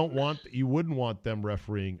 Actually, you wouldn't want them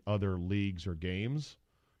refereeing other leagues or games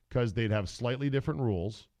because they'd have slightly different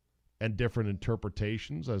rules and different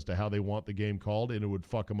interpretations as to how they want the game called, and it would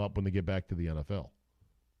fuck them up when they get back to the NFL.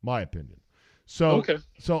 My opinion. So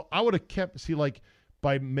I would have kept,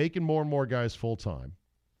 by making more and more guys full-time,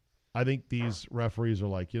 I think these referees are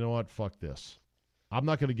like, you know what, fuck this. I'm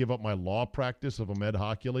not going to give up my law practice of Ahmed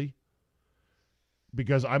Hakili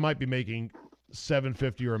because I might be making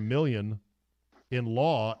 $750 or $1 million in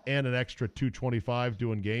law and an extra $225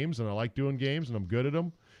 doing games, and I like doing games, and I'm good at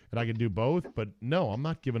them, and I can do both. But no, I'm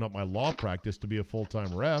not giving up my law practice to be a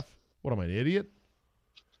full-time ref. What, am I, an idiot?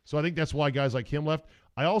 So I think that's why guys like him left.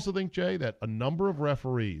 I also think, Jay, that a number of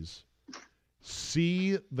referees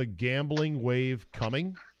see the gambling wave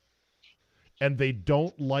coming, and they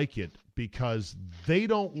don't like it because they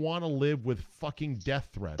don't want to live with fucking death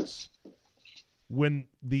threats when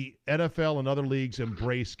the NFL and other leagues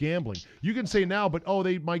embrace gambling. You can say now, but,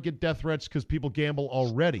 they might get death threats because people gamble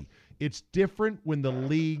already. It's different when the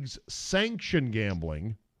leagues sanction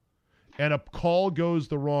gambling and a call goes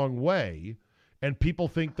the wrong way and people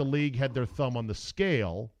think the league had their thumb on the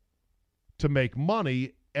scale to make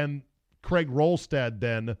money, and Craig Rolstad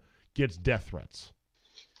then gets death threats.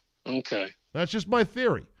 Okay. That's just my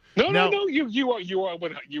theory. No, you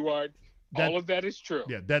are. All of that is true.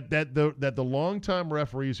 Yeah, that the longtime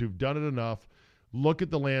referees who've done it enough look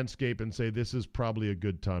at the landscape and say this is probably a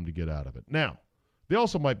good time to get out of it. Now, they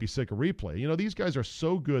also might be sick of replay. You know, these guys are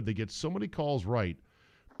so good; they get so many calls right,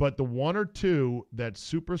 but the one or two that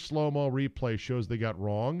super slow-mo replay shows they got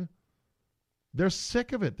wrong, they're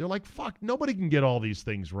sick of it. They're like, "Fuck, nobody can get all these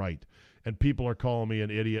things right," and people are calling me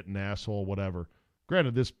an idiot, an asshole, whatever.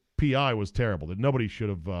 Granted, this PI was terrible. That nobody should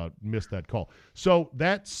have missed that call. So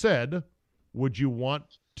that said, would you want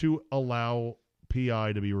to allow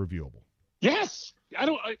PI to be reviewable? Yes.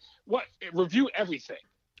 Review everything.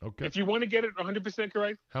 Okay. If you want to get it 100%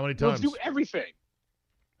 correct, how many times? Review everything.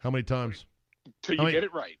 How many times? Till you get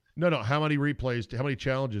it right. No. How many replays? How many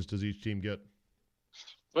challenges does each team get?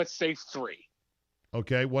 Let's say 3.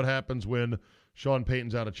 Okay. What happens when Sean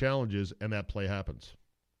Payton's out of challenges and that play happens?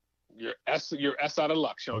 You're S out of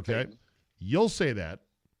luck, Sean Payton. You'll say that.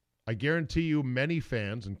 I guarantee you many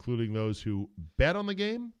fans, including those who bet on the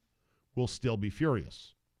game, will still be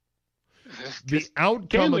furious. The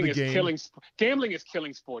outcome of the game... Gambling is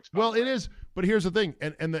killing sports. Well, it is, but here's the thing,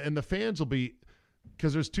 and the fans will be...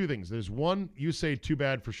 Because there's two things. There's one, you say too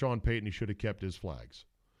bad for Sean Payton, he should have kept his flags.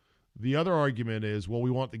 The other argument is, well, we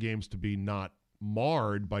want the games to be not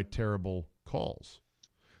marred by terrible calls.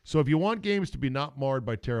 So if you want games to be not marred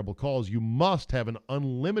by terrible calls, you must have an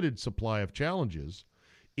unlimited supply of challenges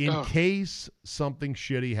in case something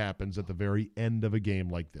shitty happens at the very end of a game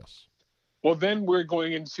like this. Well, then we're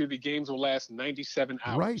going into the games will last 97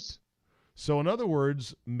 hours. Right. So in other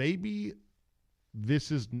words, maybe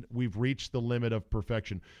we've reached the limit of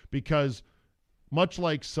perfection, because much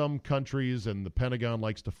like some countries and the Pentagon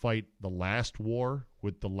likes to fight the last war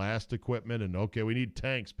with the last equipment and, okay, we need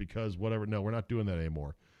tanks because whatever. No, we're not doing that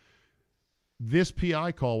anymore. This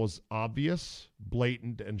PI call was obvious,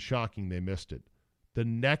 blatant, and shocking. They missed it. The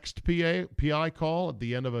next PI call at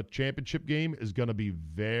the end of a championship game is going to be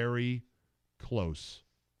very close.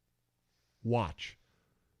 Watch.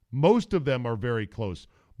 Most of them are very close.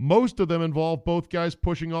 Most of them involve both guys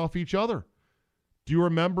pushing off each other. Do you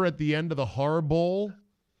remember at the end of the Horror Bowl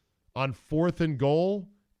on 4th and goal,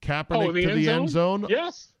 Kaepernick to the end zone?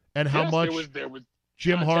 Yes. And how much there was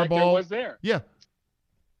Jim contact, Harbaugh was there. Yeah.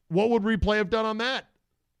 What would replay have done on that?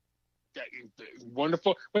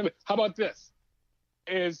 Wonderful. Wait a minute. How about this?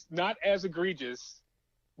 Is not as egregious,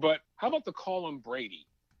 but how about the call on Brady?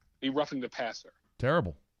 He roughing the passer.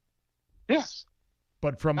 Terrible. Yes.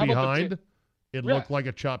 But from How about behind, it looked like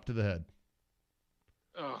a chop to the head.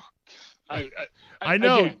 Oh, I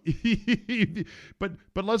know. Again. but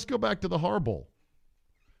let's go back to the Horror Bowl.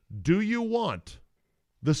 Do you want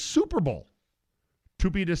the Super Bowl to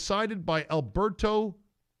be decided by Alberto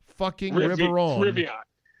fucking Riveron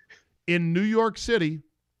in New York City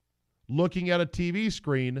looking at a TV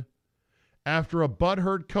screen after a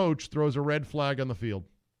butthurt coach throws a red flag on the field?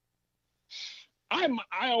 I'm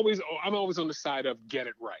always on the side of get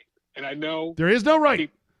it right. And I know there is no right.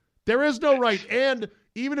 There is no right. And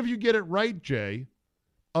even if you get it right, Jay,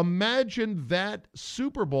 imagine that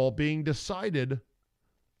Super Bowl being decided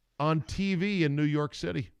on TV in New York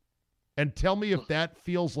City. And tell me if that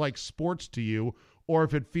feels like sports to you or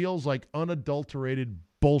if it feels like unadulterated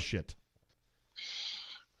bullshit.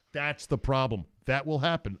 That's the problem. That will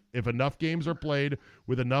happen. If enough games are played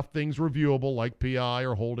with enough things reviewable like PI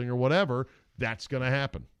or holding or whatever, that's going to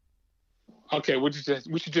happen. Okay, we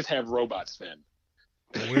should just have robots then.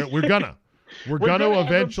 We're gonna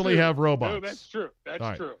eventually have robots. No, that's true.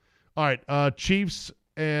 That's true. All right, Chiefs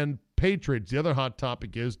and Patriots. The other hot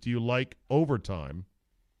topic is: do you like overtime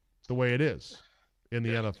the way it is in the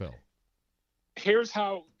NFL? Here's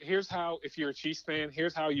how. If you're a Chiefs fan,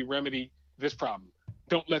 here's how you remedy this problem.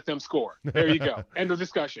 Don't let them score. There you go. End of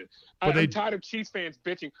discussion. I'm tired of Chiefs fans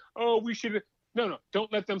bitching. Oh, we should. No.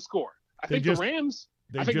 Don't let them score. I think the Rams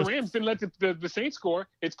didn't let the Saints score.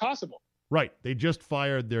 It's possible. Right. They just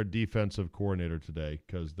fired their defensive coordinator today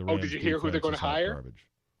because the Rams. Oh, did you hear who they're going to hire? Garbage.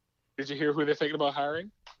 Did you hear who they're thinking about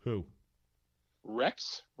hiring? Who?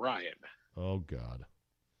 Rex Ryan. Oh, God.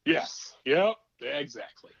 Yes. Yep.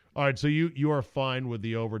 Exactly. All right. So you are fine with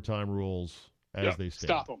the overtime rules as they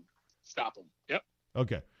stand. Stop them. Yep.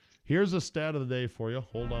 Okay. Here's a stat of the day for you.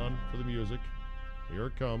 Hold on for the music. Here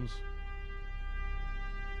it comes.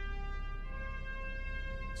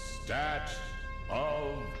 Stat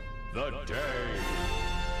of the day.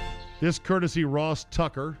 This courtesy Ross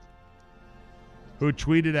Tucker, who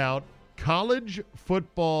tweeted out, college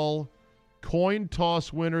football coin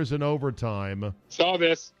toss winners in overtime. Saw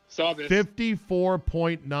this.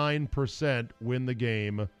 54.9% win the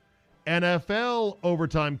game. NFL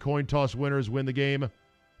overtime coin toss winners win the game.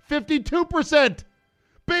 52%.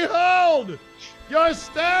 Behold, your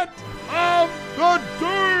stat of the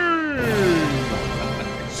day.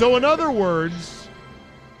 So in other words,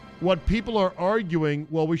 what people are arguing,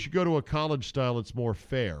 well, we should go to a college style, it's more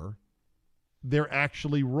fair. They're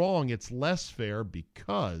actually wrong. It's less fair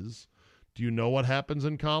because, do you know what happens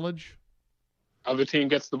in college? Other team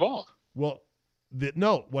gets the ball. Well,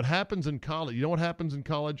 no, what happens in college, you know what happens in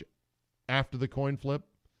college after the coin flip?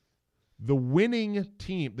 The winning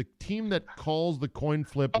team, the team that calls the coin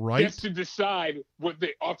flip right, gets to decide what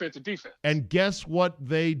the offense and defense. And guess what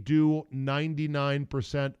they do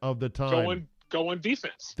 99% of the time? Go on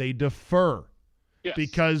defense. They defer. Yes.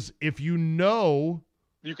 Because if you know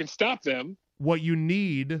you can stop them, what you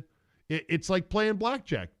need, it's like playing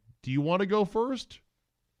blackjack. Do you want to go first?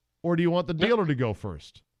 Or do you want the dealer to go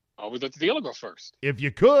first? Always let the dealer go first. If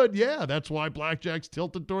you could, yeah. That's why blackjack's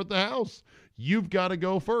tilted toward the house. You've got to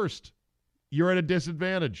go first. You're at a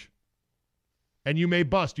disadvantage. And you may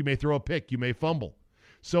bust. You may throw a pick. You may fumble.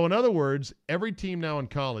 So, in other words, every team now in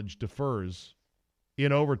college defers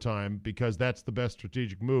in overtime because that's the best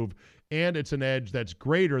strategic move, and it's an edge that's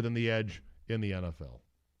greater than the edge in the NFL.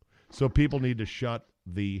 So people need to shut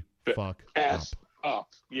the fuck up.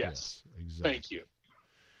 Yes. Exactly. Thank you.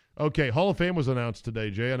 Okay, Hall of Fame was announced today,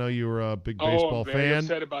 Jay. I know you were a big baseball fan. I'm very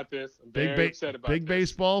upset about this. Big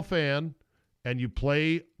baseball fan, and you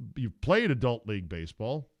played adult league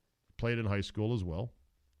baseball, played in high school as well.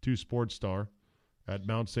 two sports star at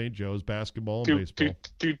Mount St. Joe's, basketball and baseball.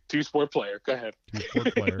 Two sport player. Go ahead. Two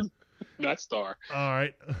sport player. Not star. All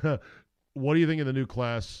right. What do you think of the new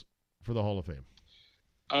class for the Hall of Fame?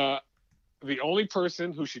 The only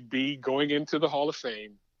person who should be going into the Hall of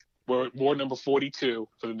Fame wore number 42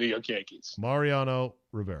 for the New York Yankees. Mariano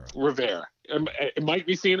Rivera. It might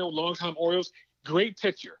be seen a longtime Orioles. Great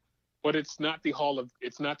pitcher, but it's not the Hall of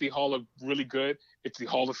really good. It's the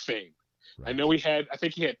Hall of Fame. Right. I know I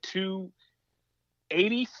think he had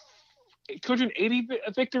 280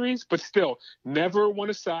 victories, but still never won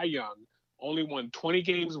a Cy Young, only won 20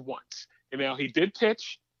 games once. And now he did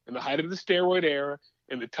pitch in the height of the steroid era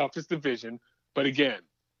in the toughest division. But again,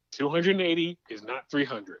 280 is not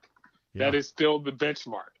 300. Yeah. That is still the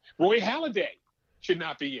benchmark. Roy Halladay should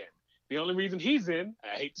not be in. The only reason he's in,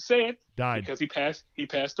 I hate to say it, died because he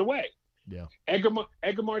passed away. Yeah.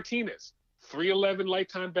 Edgar Martinez, 311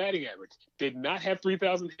 lifetime batting average, did not have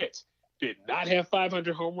 3,000 hits, did not have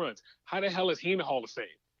 500 home runs. How the hell is he in the Hall of Fame?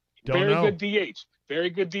 Very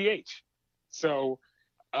good DH. So,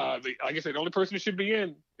 like I said, the only person who should be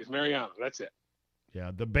in is Mariano. That's it.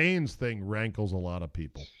 Yeah, the Baines thing rankles a lot of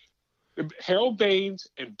people. Harold Baines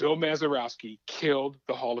and Bill Mazeroski killed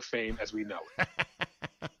the Hall of Fame as we know it.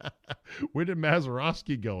 Where did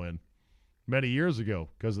Mazeroski go in? Many years ago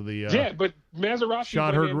because of the but Mazeroski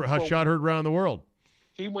shot heard around the world.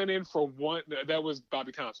 He went in for one. That was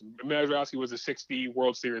Bobby Thompson. Mazeroski was a 60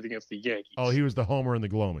 World Series against the Yankees. Oh, he was the homer and the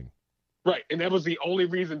gloaming. Right, and that was the only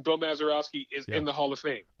reason Bill Mazeroski is in the Hall of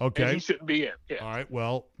Fame. Okay. And he shouldn't be in. Yeah. All right,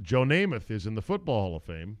 well, Joe Namath is in the Football Hall of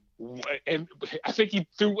Fame. And I think he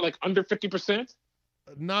threw like under 50%.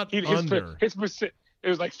 Not under. His percent, it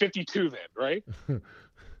was like 52 then, right?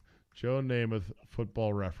 Joe Namath,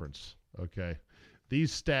 Football Reference. Okay.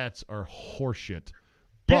 These stats are horseshit.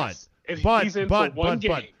 But he's in for one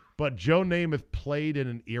game. But Joe Namath played in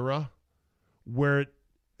an era where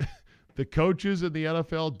the coaches in the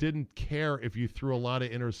NFL didn't care if you threw a lot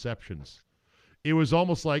of interceptions. It was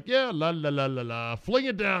almost like, yeah, la, la, la, la, la, fling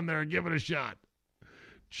it down there and give it a shot.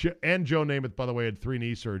 And Joe Namath, by the way, had 3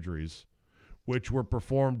 knee surgeries, which were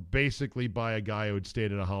performed basically by a guy who had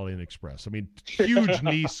stayed at a Holiday Inn Express. I mean, huge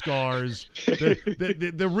knee scars.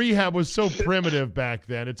 The rehab was so primitive back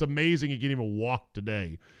then. It's amazing he can even walk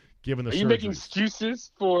today, given the surgeries. Are you making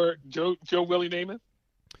excuses for Joe Willie Namath?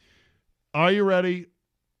 Are you ready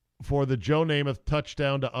for the Joe Namath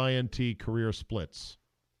touchdown to INT career splits?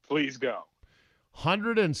 Please go.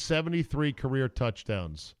 173 career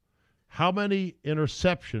touchdowns. How many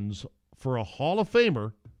interceptions for a Hall of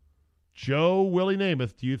Famer, Joe Willie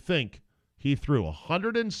Namath, do you think he threw?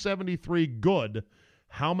 173 good.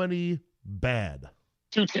 How many bad?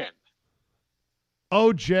 210.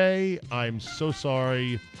 OJ, I'm so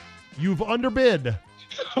sorry. You've underbid.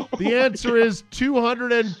 The answer is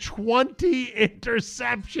 220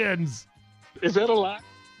 interceptions. Is that a lot?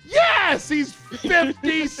 Yes, he's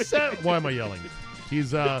 57. Why am I yelling?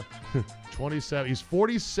 He's 27. He's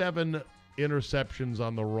 47 interceptions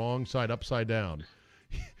on the wrong side, upside down.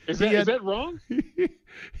 Is that wrong?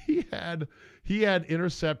 He had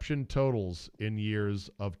interception totals in years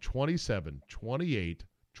of 27, 28,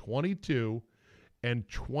 22, and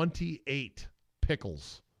 28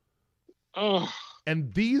 pickles. Oh.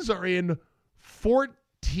 And these are in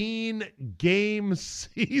 14 game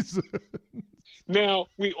seasons. Now,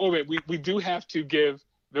 we do have to give,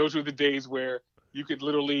 those were the days where you could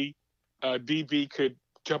literally, DB could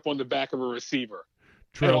jump on the back of a receiver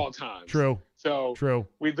at all times. True. So true.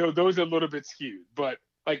 Those are a little bit skewed, but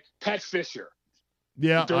like Pat Fisher.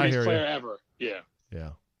 Yeah, the dirtiest player ever. Yeah.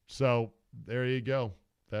 Yeah. So there you go.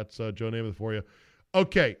 That's Joe Namath for you.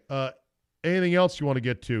 Okay. Anything else you want to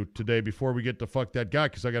get to today before we get to fuck that guy?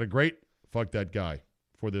 Because I got a great fuck that guy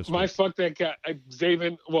for this. My fuck that guy,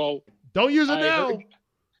 Zaven. Well, don't use it now.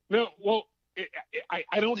 No. Well,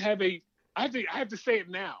 I don't have a. I have to say it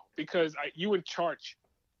now because you and Charch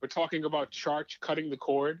were talking about Charch cutting the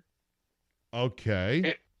cord.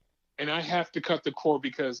 Okay. And I have to cut the cord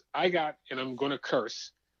because I got, and I'm going to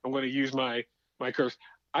curse. I'm going to use my curse.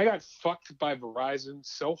 I got fucked by Verizon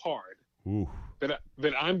so hard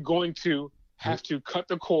that I'm going to have to cut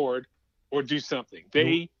the cord or do something.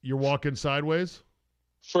 You're walking sideways?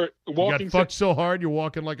 For walking, you got fucked so hard you're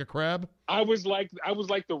walking like a crab? I was like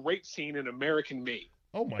the rape scene in American Me.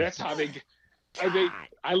 Oh my! That's how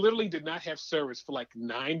I literally did not have service for like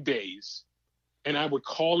 9 days, and I would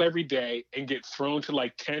call every day and get thrown to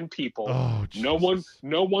like 10 people. Oh, no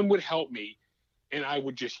one would help me, and I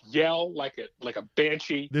would just yell like a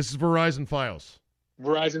banshee. This is Verizon Files.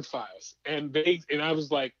 Verizon Files, and I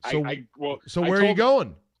was like, so where are you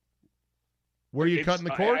going? Where are you cutting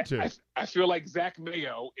the cord to? I feel like Zach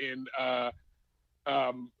Mayo in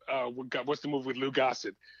what's the movie with Lou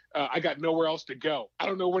Gossett? I got nowhere else to go. I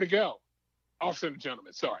don't know where to go. Officer and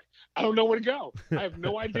gentlemen, sorry. I don't know where to go. I have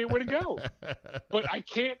no idea where to go. But I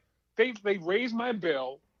can't. They raised my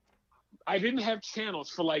bill. I didn't have channels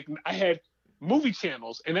for I had movie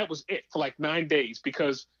channels, and that was it for 9 days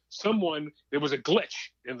because there was a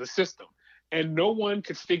glitch in the system, and no one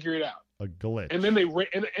could figure it out. A glitch. And then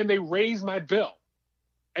they raised my bill,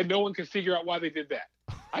 and no one could figure out why they did that.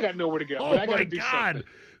 I got nowhere to go. Oh but I my gotta do God! something.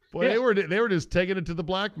 Boy, Yeah. they were just taking it to the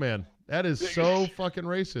black man. That is so fucking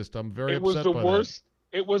racist. I'm very It was upset the by worst.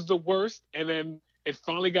 It was the worst, and then it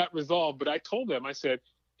finally got resolved. But I told them, I said,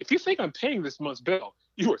 if you think I'm paying this month's bill,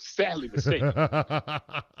 you are sadly mistaken. that.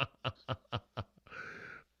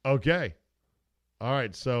 Okay. All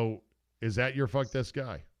right. So is that your fuck this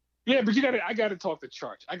guy? Yeah, but I gotta talk to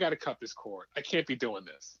Charge. I gotta cut this cord. I can't be doing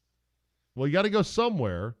this. Well, you got to go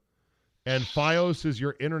somewhere, and Fios is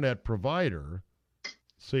your internet provider,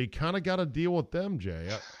 so you kind of got to deal with them, Jay.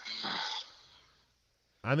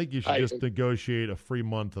 I think you should just negotiate a free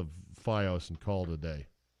month of Fios and call it a day.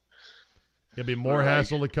 It'll be more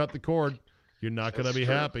hassle to cut the cord. You're not going to be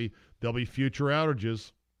happy. There'll be future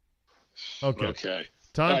outages. Okay. Okay.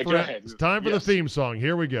 Time for the Yes. theme song.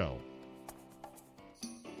 Here we go.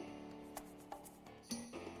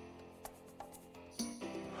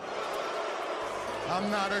 I'm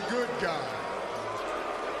not a good guy.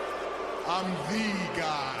 I'm the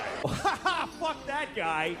guy. Fuck that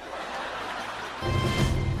guy.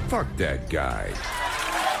 Fuck that guy.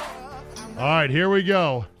 All right, here we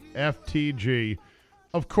go. FTG.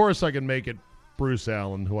 Of course I can make it Bruce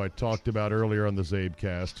Allen, who I talked about earlier on the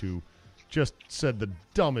Zabecast, who just said the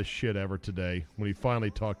dumbest shit ever today when he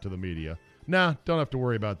finally talked to the media. Nah, don't have to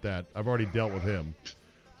worry about that. I've already dealt with him.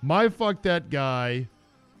 My fuck that guy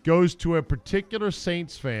goes to a particular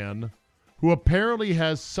Saints fan who apparently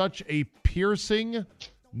has such a piercing,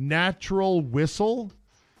 natural whistle.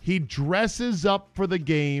 He dresses up for the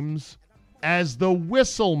games as the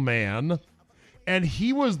whistle man, and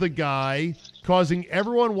he was the guy causing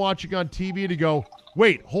everyone watching on TV to go,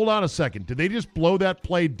 wait, hold on a second. Did they just blow that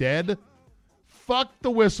play dead? Fuck the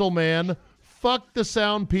whistle man. Fuck the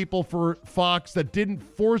sound people for Fox that didn't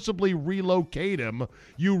forcibly relocate him.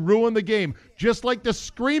 You ruined the game. Just like the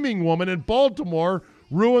screaming woman in Baltimore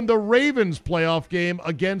ruined the Ravens playoff game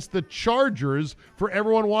against the Chargers for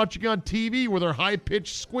everyone watching on TV with their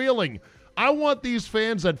high-pitched squealing. I want these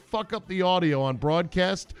fans that fuck up the audio on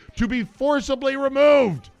broadcast to be forcibly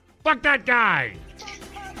removed. Fuck that guy.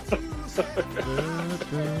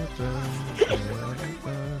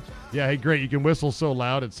 Yeah, hey, great. You can whistle so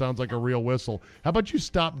loud it sounds like a real whistle. How about you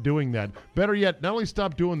stop doing that? Better yet, not only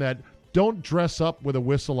stop doing that, don't dress up with a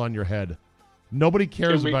whistle on your head. Nobody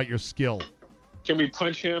cares about your skill. Can we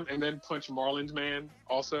punch him and then punch Marlins man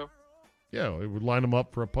also? Yeah, it would line him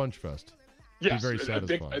up for a punch fest. Yes, Be very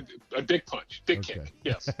satisfying. A dick punch, dick kick.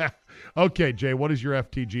 Yes. Okay, Jay, what is your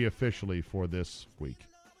FTG officially for this week?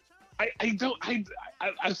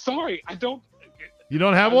 I'm sorry. I don't. You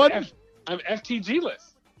don't have one? I'm FTG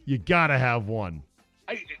list. You gotta have one.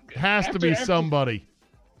 Has to be somebody.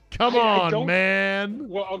 Come on, man.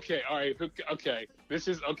 Well, okay, all right, okay. This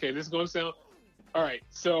is going to sound. All right,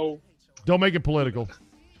 so. Don't make it political.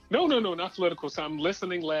 No, not political. So I'm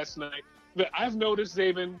listening last night. I've noticed,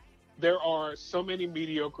 Zabin, there are so many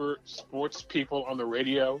mediocre sports people on the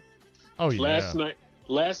radio. Oh yeah.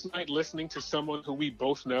 Last night, listening to someone who we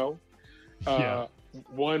both know.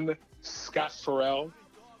 One Scott Farrell.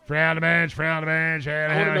 Frown the bench. I want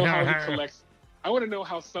to know how he collects. I want to know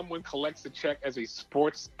how someone collects a check as a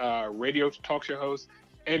sports radio talk show host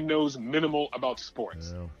and knows minimal about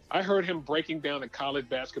sports. Yeah. I heard him breaking down a college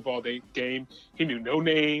basketball game. He knew no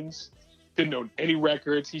names, didn't know any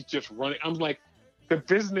records. He's just running. I'm like, the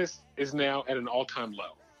business is now at an all-time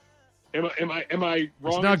low. Am I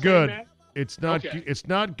wrong? It's not good. That? It's not. Okay. It's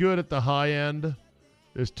not good at the high end.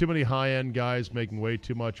 There's too many high-end guys making way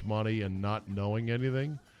too much money and not knowing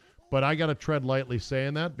anything. But I got to tread lightly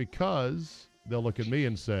saying that because they'll look at me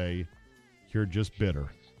and say, you're just bitter.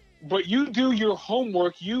 But you do your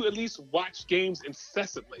homework. You at least watch games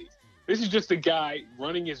incessantly. This is just a guy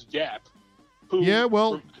running his yap. Yeah,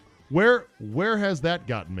 well, where has that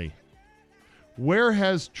gotten me? Where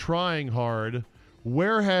has trying hard,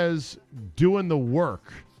 where has doing the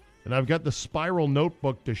work, and I've got the spiral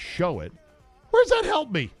notebook to show it, where's that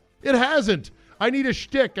helped me? It hasn't. I need a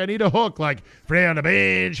shtick. I need a hook like, free on the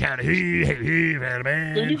bench, how to he, on the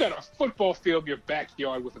bench. Dude, you got a football field in your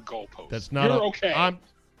backyard with a goalpost. That's not You're okay.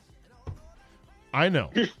 I know.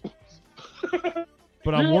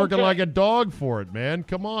 But I'm working like a dog for it, man.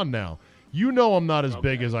 Come on now. You know I'm not as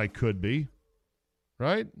big as I could be,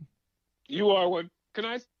 right? You are one. Can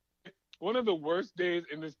I say, one of the worst days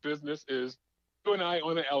in this business is you and I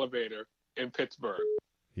on an elevator in Pittsburgh.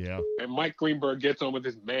 Yeah. And Mike Greenberg gets on with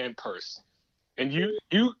his man purse. And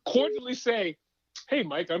you cordially say, "Hey,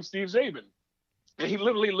 Mike, I'm Steve Zabin." And he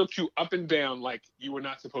literally looked you up and down like you were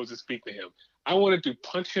not supposed to speak to him. I wanted to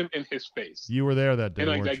punch him in his face. You were there that day,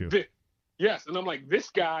 and weren't you? Yes. And I'm like, this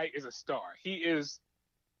guy is a star. He is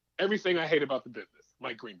everything I hate about the business,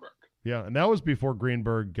 Mike Greenberg. Yeah, and that was before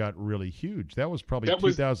Greenberg got really huge. That was probably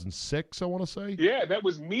 2006, I want to say. Yeah, that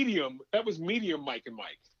was medium. That was medium Mike and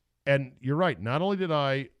Mike. And you're right. Not only did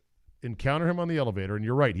I encounter him on the elevator, and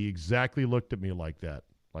you're right, he exactly looked at me like that.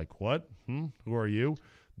 Like, what? Who are you?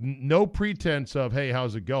 No pretense of, hey,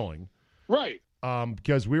 how's it going? Right.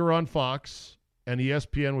 Because we were on Fox, and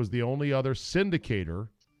ESPN was the only other syndicator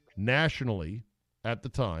nationally at the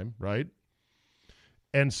time, right?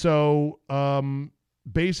 And so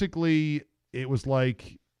basically it was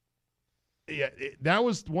like, that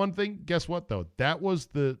was one thing. Guess what, though? That was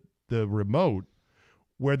the remote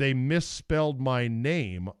where they misspelled my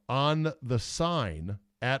name on the sign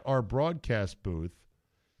at our broadcast booth,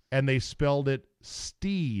 and they spelled it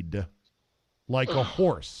Steed, like a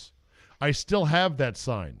horse. I still have that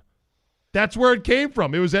sign. That's where it came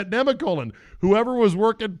from. It was at Nemacolin. Whoever was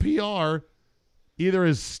working PR either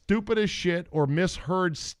is stupid as shit or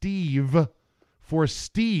misheard Steve for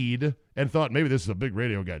Steed and thought maybe this is a big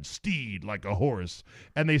radio guy. Steed, like a horse.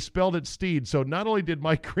 And they spelled it Steed. So not only did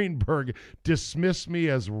Mike Greenberg dismiss me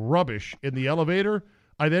as rubbish in the elevator,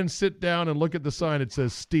 I then sit down and look at the sign. It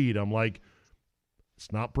says Steed. I'm like,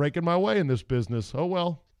 it's not breaking my way in this business. Oh,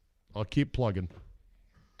 well, I'll keep plugging.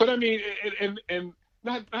 But I mean, and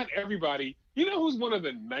not everybody. You know who's one of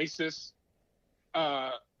the nicest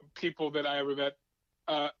people that I ever met?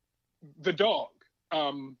 The dog.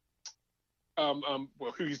 Well,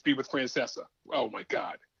 who used to be with Francesa? Oh my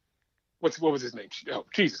God, what was his name? Oh,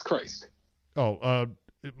 Jesus Christ. Oh,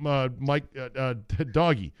 Mike,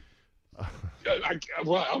 Doggy.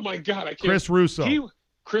 Well, oh my God, I can't. Chris Russo.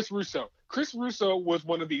 Chris Russo. Chris Russo was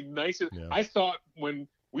one of the nicest. Yeah. I thought when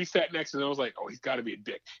we sat next to him, I was like, oh, he's got to be a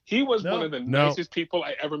dick. He was one of the nicest people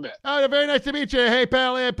I ever met. Oh, very nice to meet you. Hey,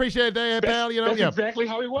 pal, I appreciate it. Hey, pal, that's exactly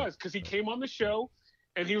how he was, because he came on the show,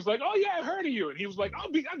 and he was like, oh, yeah, I heard of you. And he was like,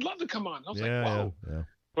 I'd love to come on. I was like, wow. Yeah.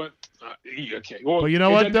 But, okay. Well, you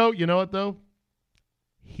know what, though? You know what, though?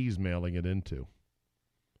 He's mailing it into.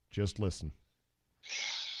 Just listen.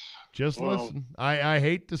 Just listen. I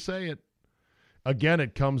hate to say it. Again,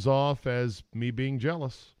 it comes off as me being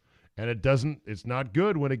jealous. And it's not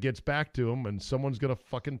good when it gets back to him and someone's going to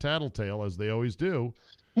fucking tattletale, as they always do.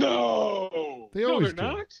 No. They always they're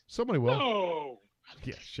do. Not. Somebody will. No.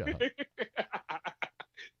 Yeah, shut up.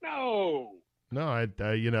 No. No, I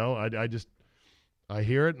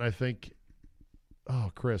hear it and I think, oh,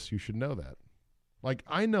 Chris, you should know that. Like,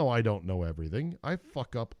 I know I don't know everything. I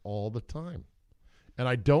fuck up all the time. And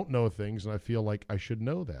I don't know things, and I feel like I should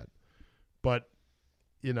know that. But,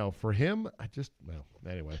 for him,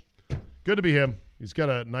 anyway. Good to be him. He's got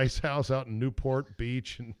a nice house out in Newport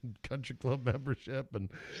Beach and country club membership. And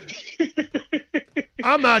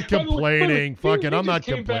I'm not complaining. I'm not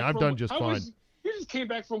complaining. I've done just fine. You just came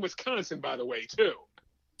back from Wisconsin, by the way, too.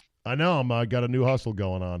 I know. I got a new hustle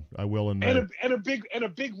going on. I will in May. And a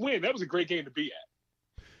big win. That was a great game to be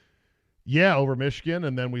at. Yeah, over Michigan,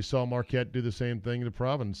 and then we saw Marquette do the same thing to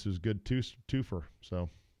Providence. It was good twofer.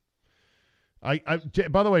 So, by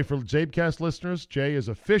the way, for Zabecast listeners, Jay is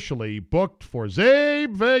officially booked for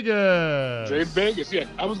Zabe Vegas. Zabe Vegas, yeah.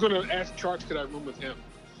 I was going to ask Charts, could I room with him?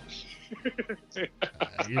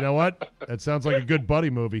 You know what? That sounds like a good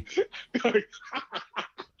buddy movie.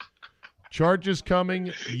 Charge is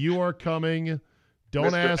coming. You are coming.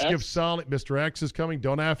 Don't Mr. ask X? if Solly, Mr. X is coming.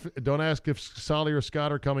 Don't ask if Solly or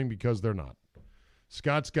Scott are coming, because they're not.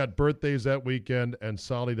 Scott's got birthdays that weekend, and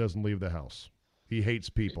Solly doesn't leave the house. He hates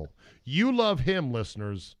people. You love him,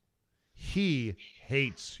 listeners. He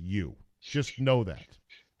hates you. Just know that.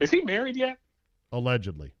 Is he married yet?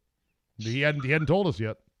 Allegedly. He hadn't told us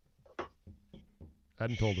yet.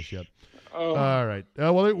 Oh. All right.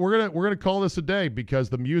 Well, we're gonna call this a day because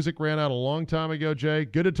the music ran out a long time ago, Jay.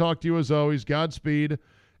 Good to talk to you as always. Godspeed,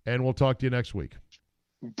 and we'll talk to you next week.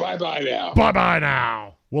 Bye-bye now. Bye-bye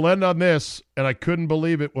now. We'll end on this, and I couldn't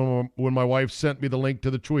believe it when my wife sent me the link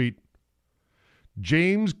to the tweet.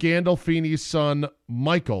 James Gandolfini's son,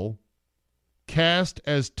 Michael, cast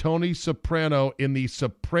as Tony Soprano in the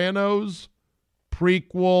Sopranos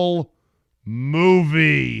prequel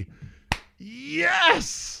movie.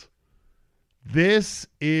 Yes! This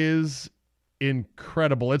is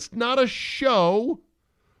incredible. It's not a show.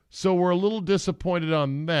 So we're a little disappointed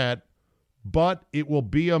on that, but it will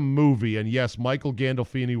be a movie. And yes, Michael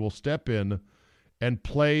Gandolfini will step in and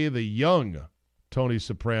play the young Tony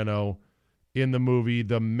Soprano in the movie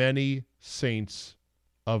The Many Saints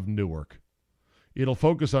of Newark. It'll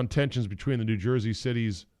focus on tensions between the Jersey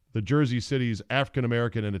City's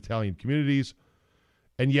African-American and Italian communities.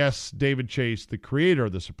 And yes, David Chase, the creator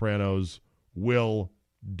of The Sopranos, will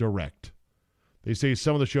direct. They say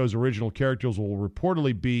some of the show's original characters will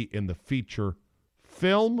reportedly be in the feature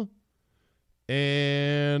film,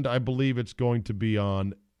 and I believe it's going to be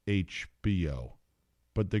on HBO.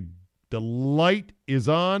 But the light is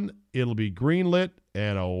on, it'll be greenlit,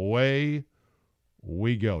 and away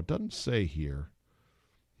we go. It doesn't say here.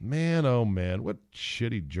 Man, oh man, what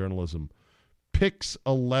shitty journalism.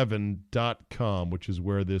 Pix11.com, which is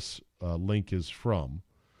where this link is from.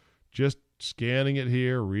 Just scanning it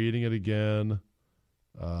here, reading it again.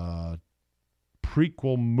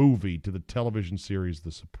 Prequel movie to the television series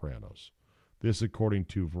The Sopranos. This according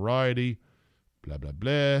to Variety. Blah, blah,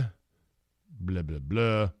 blah. Blah, blah,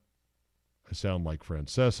 blah. I sound like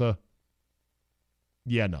Francesa.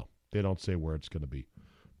 Yeah, no. They don't say where it's going to be.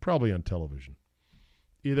 Probably on television.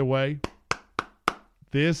 Either way,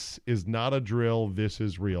 this is not a drill. This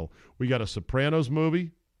is real. We got a Sopranos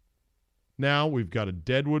movie. Now we've got a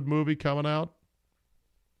Deadwood movie coming out.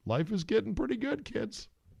 Life is getting pretty good, kids.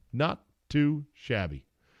 Not too shabby.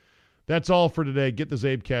 That's all for today. Get the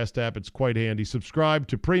Zabecast app. It's quite handy. Subscribe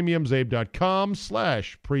to Premium,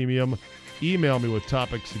 zabe.com/premium. Email me with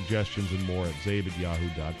topic suggestions and more at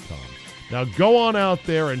zabe@yahoo.com. Now go on out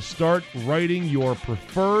there and start writing your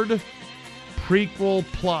preferred prequel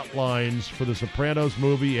plot lines for the Sopranos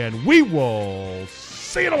movie, and we will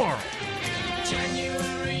see you tomorrow.